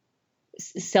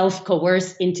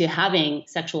self-coerced into having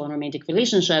sexual and romantic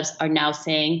relationships are now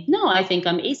saying, no, I think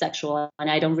I'm asexual and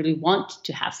I don't really want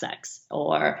to have sex,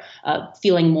 or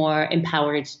feeling more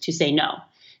empowered to say no.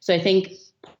 So I think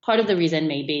part of the reason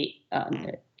maybe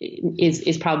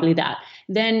is probably that.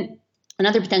 Then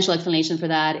another potential explanation for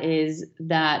that is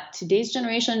that today's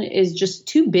generation is just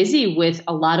too busy with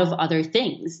a lot of other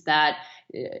things, that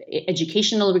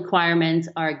educational requirements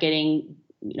are getting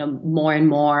more and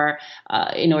more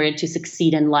in order to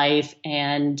succeed in life.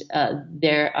 And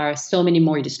there are so many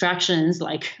more distractions,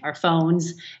 like our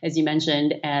phones, as you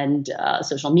mentioned, and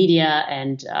social media,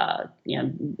 and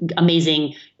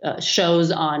amazing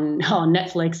shows on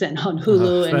Netflix and on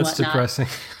Hulu and that's whatnot. Depressing.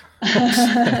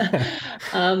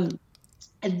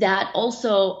 That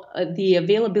also the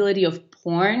availability of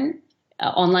porn,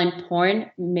 online porn,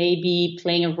 may be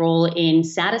playing a role in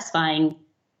satisfying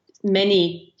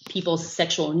many people's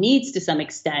sexual needs to some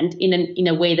extent in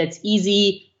a way that's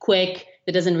easy, quick,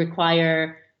 that doesn't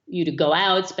require you to go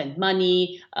out, spend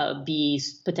money, be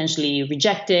potentially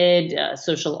rejected,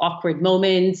 social awkward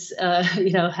moments,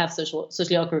 have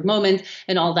socially awkward moments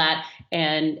and all that.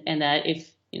 And that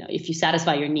if you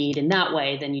satisfy your need in that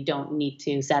way, then you don't need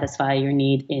to satisfy your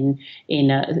need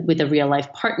with a real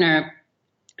life partner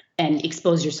and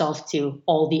expose yourself to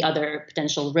all the other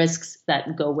potential risks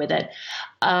that go with it.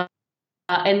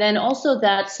 And then also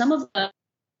that some of the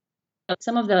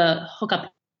some of the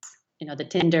hookup, the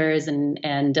Tinders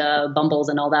and Bumbles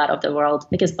and all that of the world.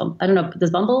 I guess I don't know.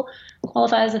 Does Bumble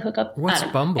qualify as a hookup? What's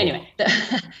Bumble? Anyway,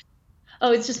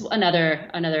 it's just another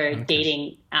Okay.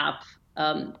 dating app.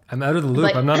 I'm out of the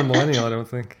loop. I'm not a millennial, I don't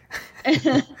think.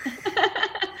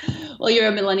 Well, you're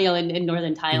a millennial in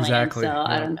northern Thailand, Exactly, so yeah.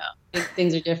 I don't know.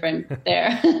 Things are different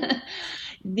there.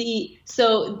 There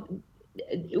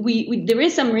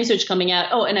is some research coming out.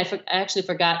 Oh, and I actually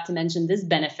forgot to mention this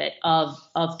benefit of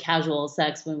casual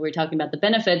sex when we were talking about the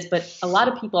benefits. But a lot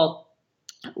of people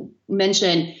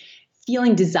mention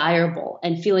feeling desirable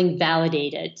and feeling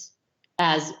validated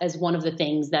as one of the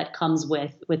things that comes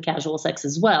with casual sex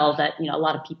as well. That a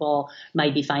lot of people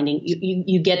might be finding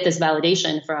you get this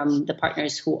validation from the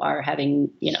partners who are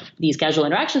having these casual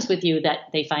interactions with you, that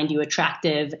they find you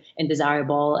attractive and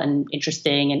desirable and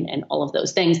interesting and all of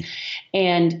those things,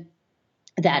 and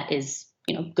that is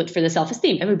good for the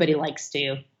self-esteem. Everybody likes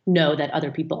to know that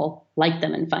other people like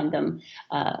them and find them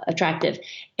attractive,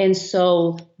 and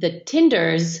so the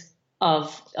Tinders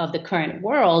of the current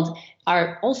world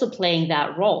are also playing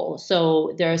that role.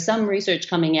 So there is some research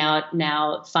coming out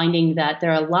now finding that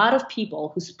there are a lot of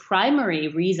people whose primary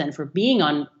reason for being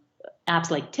on apps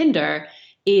like Tinder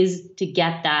is to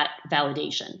get that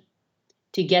validation,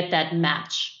 to get that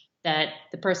match, that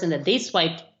the person that they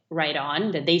swiped right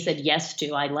on, that they said yes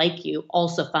to, I like you,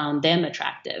 also found them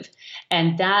attractive.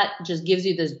 And that just gives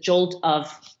you this jolt of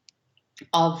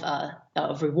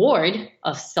reward,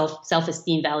 of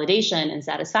self-esteem validation and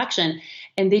satisfaction.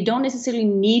 And they don't necessarily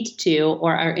need to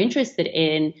or are interested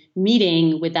in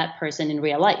meeting with that person in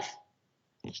real life.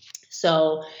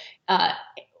 So,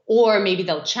 or maybe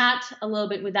they'll chat a little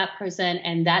bit with that person,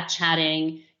 and that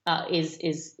chatting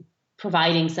is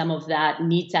providing some of that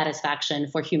need satisfaction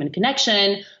for human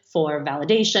connection, for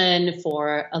validation,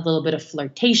 for a little bit of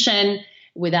flirtation,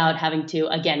 without having to,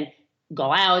 again,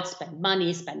 go out, spend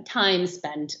money, spend time,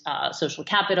 spend social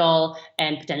capital,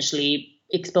 and potentially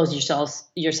expose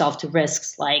yourself to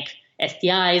risks like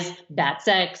STIs, bad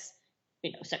sex,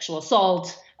 sexual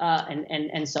assault,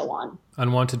 and so on.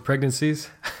 Unwanted pregnancies.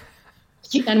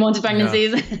 Unwanted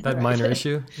pregnancies. Yeah, that minor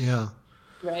issue. Yeah.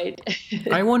 Right.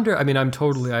 I wonder, I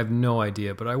have no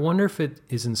idea, but I wonder if it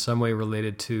is in some way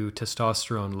related to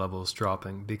testosterone levels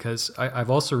dropping, because I've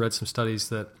also read some studies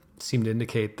that seem to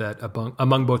indicate that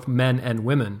among both men and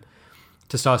women,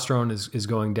 testosterone is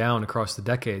going down across the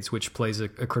decades, which plays a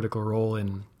critical role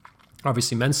in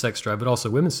obviously men's sex drive, but also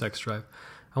women's sex drive.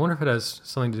 I wonder if it has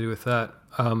something to do with that.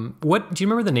 What do you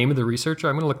remember the name of the researcher?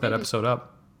 I'm going to look that episode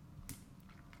up.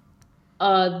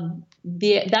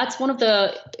 That's one of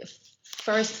the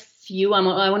first few.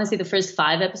 I want to say the first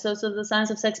 5 episodes of the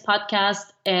Science of Sex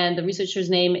podcast, and the researcher's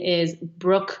name is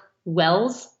Brooke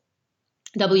Wells,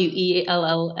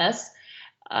 Wells.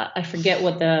 I forget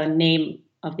what the name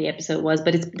of the episode was,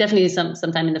 but it's definitely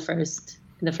sometime in the first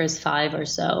 5 or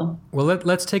so. Well,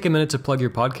 let's take a minute to plug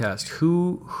your podcast.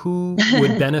 Who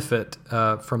would benefit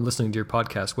from listening to your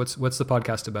podcast? What's the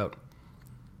podcast about?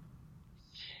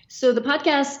 So the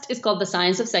podcast is called the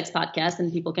Science of Sex Podcast,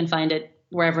 and people can find it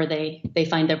wherever they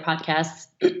find their podcasts.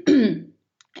 And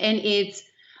it's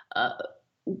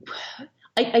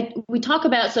we talk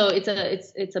about, so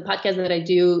it's a podcast that I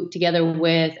do together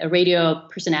with a radio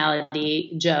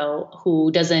personality, Joe,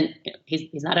 who doesn't,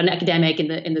 he's not an academic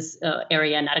in this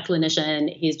area, not a clinician.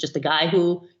 He's just a guy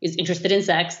who is interested in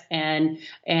sex, and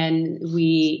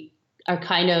we are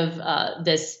kind of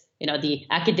this, the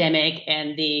academic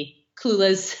and the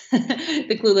clueless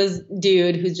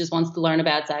dude who just wants to learn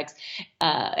about sex,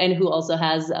 and who also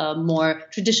has a more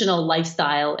traditional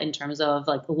lifestyle in terms of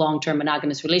like a long-term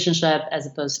monogamous relationship, as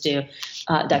opposed to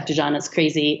Dr. Jana's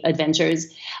crazy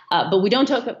adventures. But we don't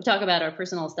talk about our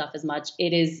personal stuff as much.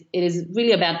 It is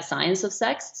really about the science of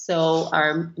sex. So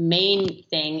our main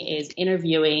thing is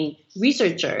interviewing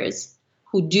researchers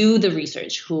who do the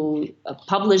research, who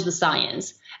publish the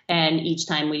science, and each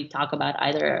time we talk about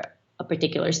either a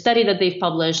particular study that they've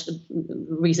published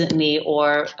recently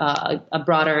or a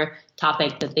broader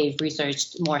topic that they've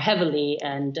researched more heavily,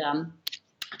 and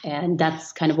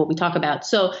that's kind of what we talk about.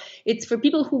 So it's for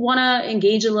people who want to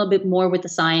engage a little bit more with the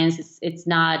science. It's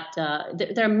not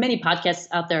there are many podcasts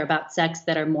out there about sex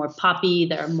that are more poppy,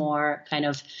 that are more kind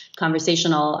of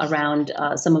conversational around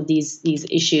some of these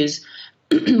issues,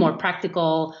 more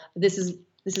practical. This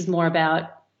is more about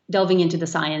delving into the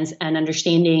science and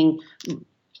understanding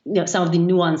some of the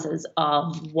nuances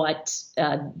of what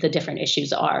the different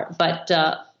issues are. But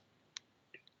I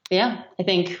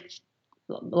think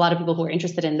a lot of people who are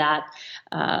interested in that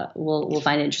will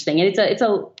find it interesting. And it's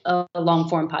a long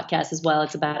form podcast as well.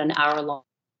 It's about an hour long,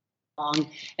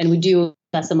 and we do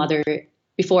some other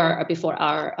before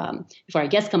our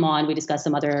guests come on, we discuss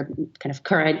some other kind of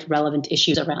current relevant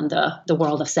issues around the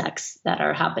world of sex that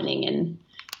are happening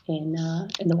in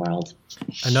the world.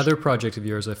 Another project of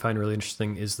yours I find really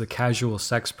interesting is the Casual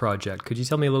Sex Project. Could you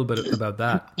tell me a little bit about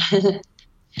that?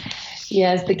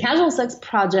 Yes, the Casual Sex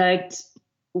Project,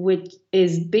 which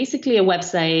is basically a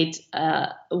website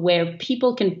where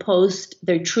people can post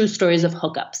their true stories of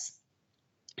hookups.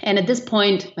 And at this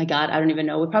point, my God, I don't even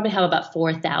know. We probably have about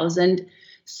 4,000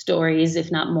 stories,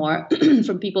 if not more,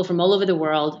 from people from all over the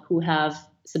world who have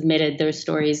submitted their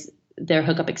stories, their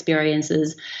hookup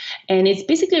experiences. And it's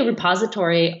basically a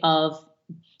repository of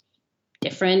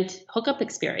different hookup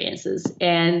experiences.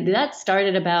 And I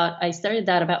started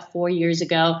that about 4 years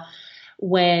ago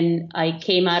when I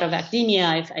came out of academia.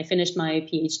 I finished my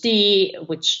PhD,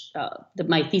 which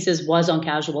my thesis was on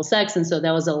casual sex. And so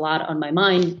that was a lot on my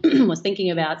mind, was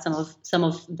thinking about some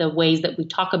of the ways that we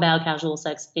talk about casual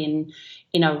sex in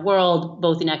our world,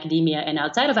 both in academia and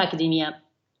outside of academia,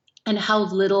 and how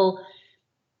little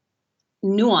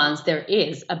nuance there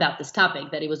is about this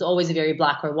topic, that it was always very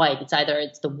black or white. It's either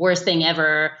it's the worst thing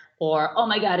ever, or, oh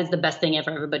my God, it's the best thing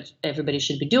ever. Everybody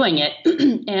should be doing it.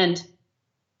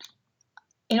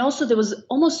 And also there was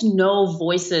almost no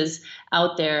voices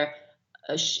out there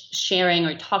sharing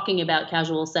or talking about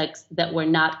casual sex that were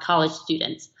not college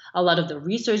students. A lot of the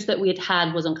research that we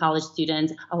had was on college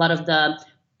students. A lot of the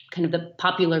kind of the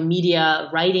popular media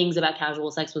writings about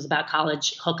casual sex was about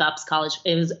college hookups,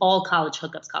 it was all college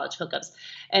hookups.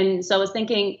 And so I was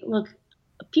thinking, look,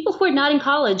 people who are not in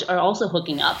college are also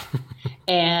hooking up.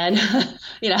 And,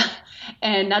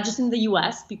 and not just in the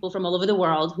US, people from all over the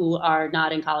world who are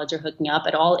not in college are hooking up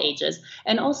at all ages.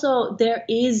 And also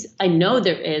I know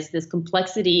there is this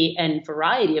complexity and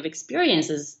variety of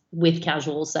experiences with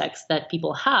casual sex that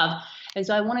people have. And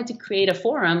so I wanted to create a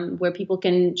forum where people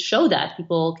can show that,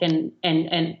 people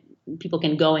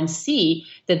can go and see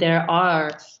that there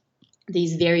are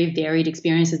these very varied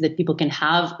experiences that people can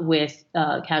have with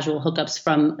casual hookups,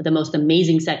 from the most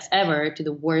amazing sex ever to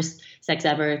the worst sex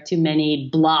ever, to many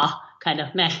blah kind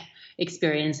of meh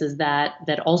experiences that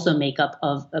also make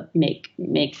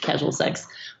casual sex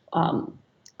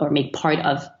or make part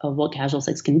of what casual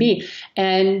sex can be.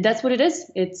 And that's what it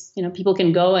is. It's, people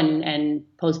can go and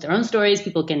post their own stories.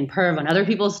 People can perv on other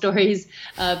people's stories.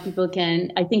 I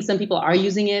think some people are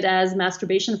using it as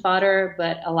masturbation fodder,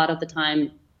 but a lot of the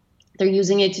time they're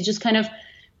using it to just kind of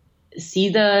see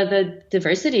the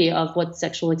diversity of what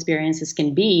sexual experiences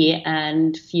can be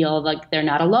and feel like they're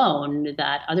not alone,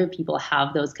 that other people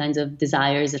have those kinds of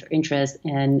desires or interests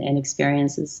and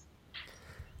experiences.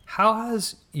 How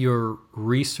has your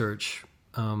research,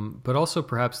 but also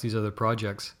perhaps these other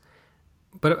projects,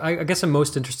 but I guess I'm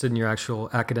most interested in your actual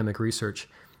academic research,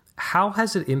 how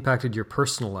has it impacted your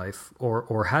personal life,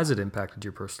 or has it impacted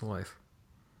your personal life?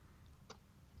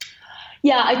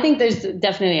 Yeah, I think there's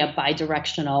definitely a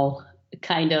bidirectional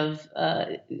kind of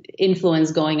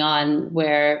influence going on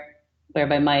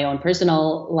whereby my own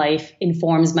personal life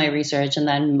informs my research, and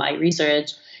then my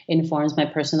research informs my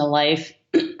personal life.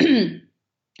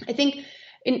 I think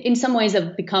in some ways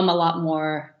I've become a lot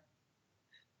more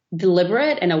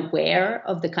deliberate and aware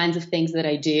of the kinds of things that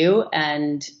I do,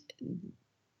 and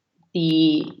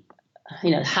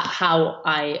how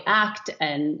I act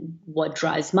and what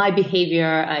drives my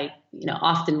behavior. I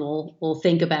often will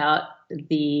think about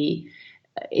the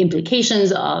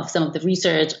implications of some of the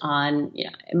research on,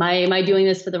 am I doing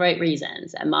this for the right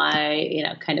reasons? Am I,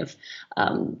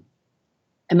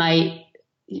 am I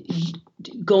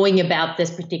going about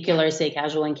this particular, say,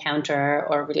 casual encounter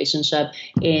or relationship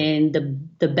in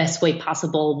the best way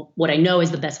possible, what I know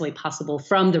is the best way possible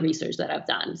from the research that I've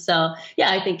done. So yeah,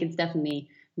 I think it's definitely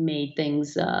made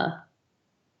things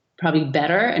probably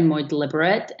better and more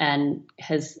deliberate, and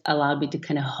has allowed me to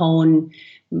kind of hone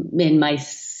in my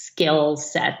skill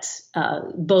set,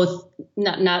 both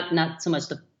not so much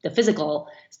the physical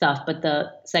stuff, but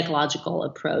the psychological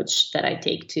approach that I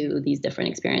take to these different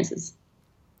experiences.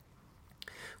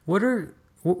 What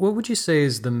would you say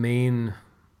is the main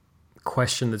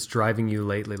question that's driving you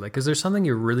lately? Like, is there something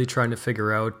you're really trying to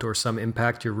figure out, or some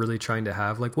impact you're really trying to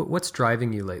have? Like, what's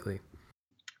driving you lately?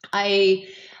 I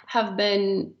have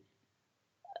been.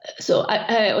 So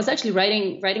I was actually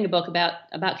writing a book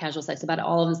about casual sex, about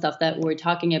all of the stuff that we're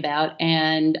talking about,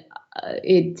 and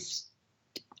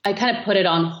I kind of put it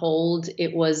on hold.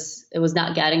 It was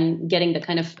not getting the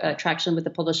kind of traction with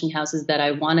the publishing houses that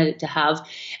I wanted it to have.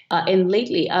 And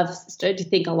lately, I've started to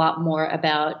think a lot more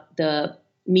about the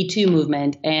Me Too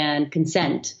movement and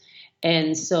consent,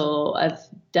 And so I've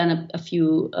done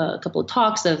a couple of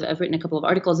talks. I've written a couple of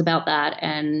articles about that.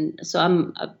 And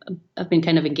so I've been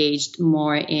kind of engaged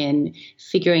more in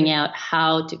figuring out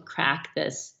how to crack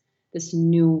this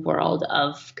new world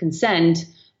of consent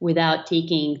without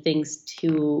taking things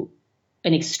to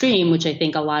an extreme, which I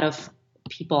think a lot of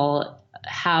people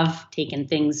have taken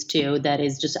things to, that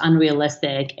is just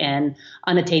unrealistic and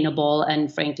unattainable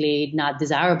and frankly not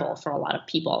desirable for a lot of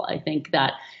people. I think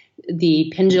that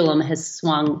the pendulum has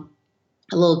swung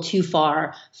a little too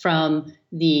far from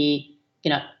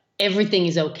everything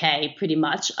is okay pretty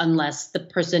much unless the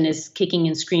person is kicking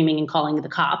and screaming and calling the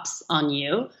cops on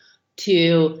you,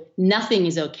 to nothing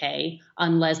is okay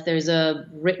unless there's a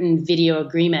written video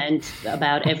agreement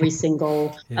about every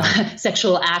single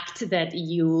sexual act that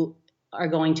you are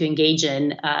going to engage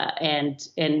in, and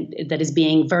that is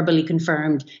being verbally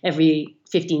confirmed every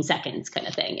 15 seconds kind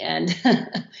of thing. And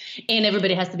and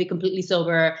everybody has to be completely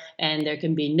sober, and there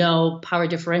can be no power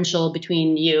differential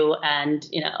between you and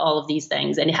all of these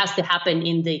things. And it has to happen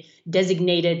in the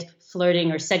designated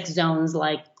flirting or sex zones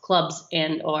like clubs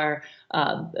and or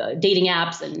dating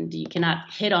apps, and you cannot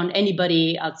hit on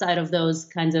anybody outside of those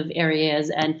kinds of areas.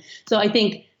 And so I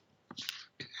think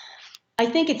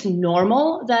it's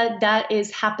normal that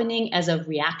is happening as a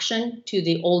reaction to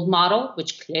the old model,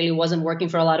 which clearly wasn't working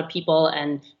for a lot of people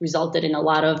and resulted in a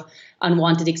lot of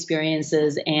unwanted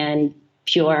experiences and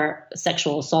pure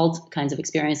sexual assault kinds of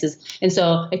experiences. And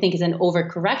so I think it's an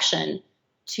overcorrection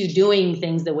to doing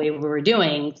things the way we were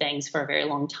doing things for a very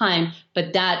long time.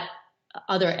 But that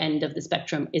other end of the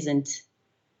spectrum isn't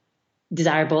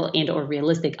desirable and or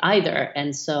realistic either.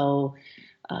 And so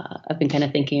I've been kind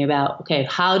of thinking about, okay,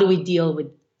 how do we deal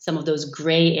with some of those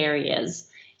gray areas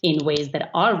in ways that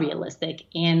are realistic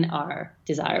and are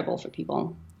desirable for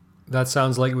people? That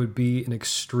sounds like it would be an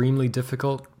extremely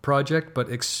difficult project, but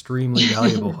extremely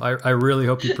valuable. I really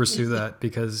hope you pursue that,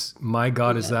 because my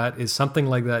God, is something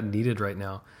like that needed right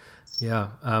now?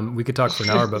 Yeah. We could talk for an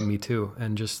hour about Me Too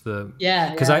and just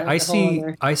because I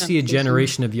see a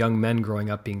generation of young men growing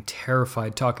up being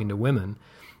terrified talking to women,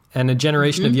 and a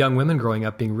generation of young women growing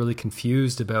up being really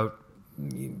confused about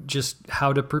just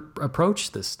how to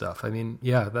approach this stuff. I mean,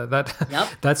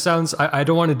 that sounds, I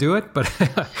don't want to do it, but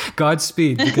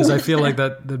Godspeed, because I feel like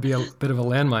that'd be a bit of a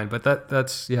landmine, but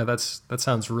that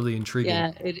sounds really intriguing.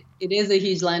 Yeah, it is a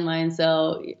huge landmine.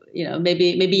 So,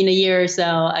 maybe in a year or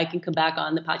so I can come back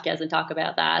on the podcast and talk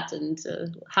about that and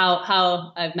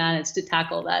how I've managed to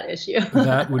tackle that issue.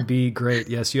 That would be great.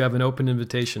 Yes, you have an open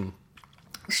invitation.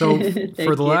 So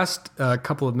for the last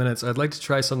couple of minutes, I'd like to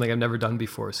try something I've never done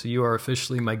before. So you are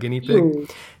officially my guinea pig. Ooh.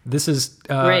 This is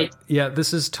great. Yeah,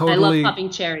 this is totally. I love popping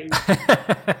cherries.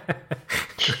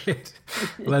 Great.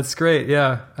 That's great.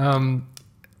 Yeah.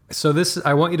 So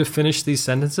I want you to finish these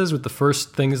sentences with the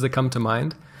first things that come to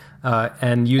mind,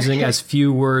 and using as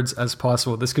few words as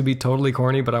possible. This could be totally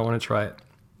corny, but I want to try it.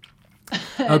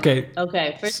 Okay.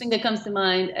 Okay. First thing that comes to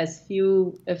mind, as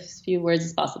few words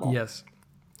as possible. Yes.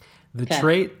 The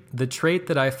trait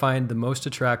that I find the most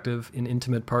attractive in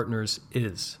intimate partners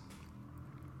is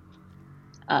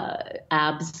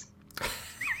abs.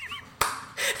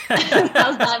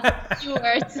 How's that? Few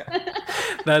words.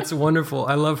 That's wonderful.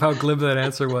 I love how glib that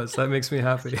answer was. That makes me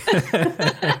happy.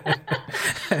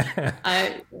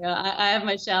 I have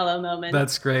my shallow moments.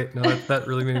 That's great. No, that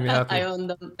really made me happy. I own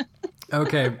them.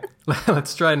 Okay,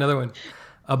 let's try another one.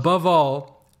 Above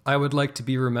all, I would like to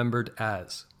be remembered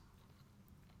as.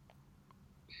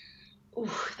 Ooh,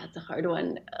 that's a hard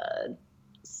one.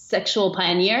 Sexual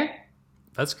pioneer.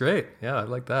 That's great. Yeah, I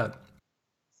like that.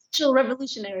 Sexual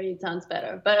revolutionary sounds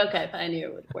better, but okay,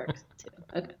 pioneer would work too.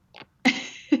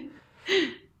 Okay.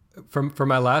 For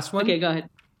my last one. Okay, go ahead.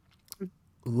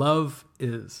 Love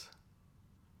is.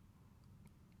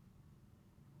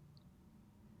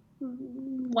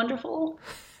 Wonderful.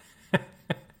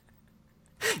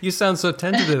 You sound so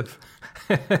tentative.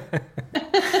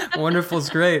 Wonderful's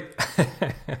great.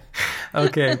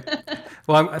 Okay.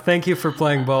 Well, thank you for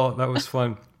playing ball. That was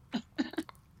fun.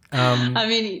 I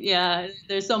mean, yeah,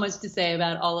 there's so much to say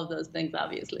about all of those things,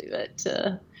 obviously, but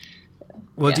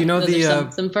well, do you know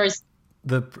some first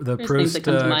Proust things that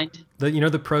come to mind?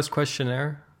 The Proust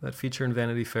questionnaire, that feature in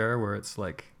Vanity Fair where it's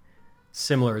like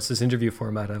similar. It's this interview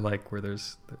format I like where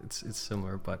it's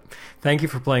similar. But thank you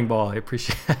for playing ball. I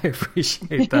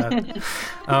appreciate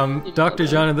that. Dr.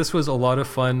 Jana, this was a lot of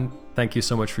fun. Thank you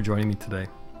so much for joining me today.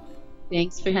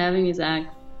 Thanks for having me, Zach.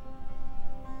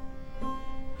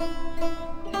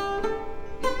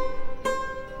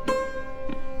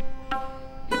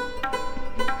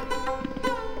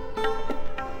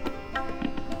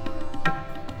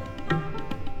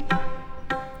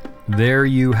 There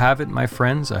you have it, my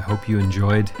friends. I hope you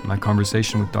enjoyed my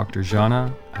conversation with Dr.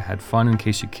 Jana. I had fun, in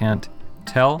case you can't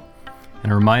tell.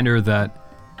 And a reminder that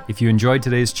if you enjoyed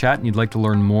today's chat and you'd like to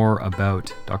learn more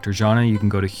about Dr. Jana, you can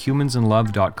go to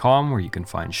humansandlove.com, where you can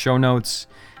find show notes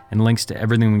and links to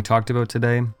everything we talked about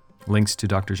today, links to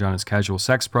Dr. Jana's Casual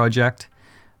Sex Project,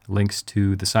 links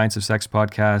to the Science of Sex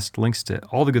podcast, links to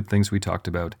all the good things we talked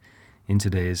about in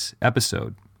today's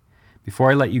episode.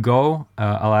 Before I let you go,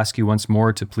 I'll ask you once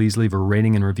more to please leave a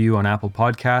rating and review on Apple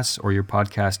Podcasts or your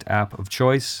podcast app of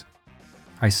choice.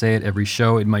 I say it every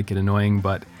show. It might get annoying,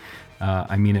 but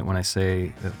I mean it when I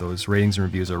say that those ratings and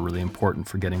reviews are really important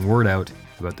for getting word out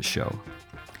about the show.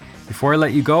 Before I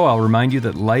let you go, I'll remind you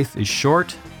that life is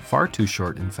short, far too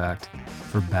short, in fact,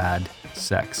 for bad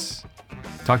sex.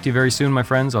 Talk to you very soon, my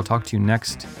friends. I'll talk to you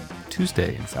next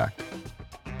Tuesday, in fact.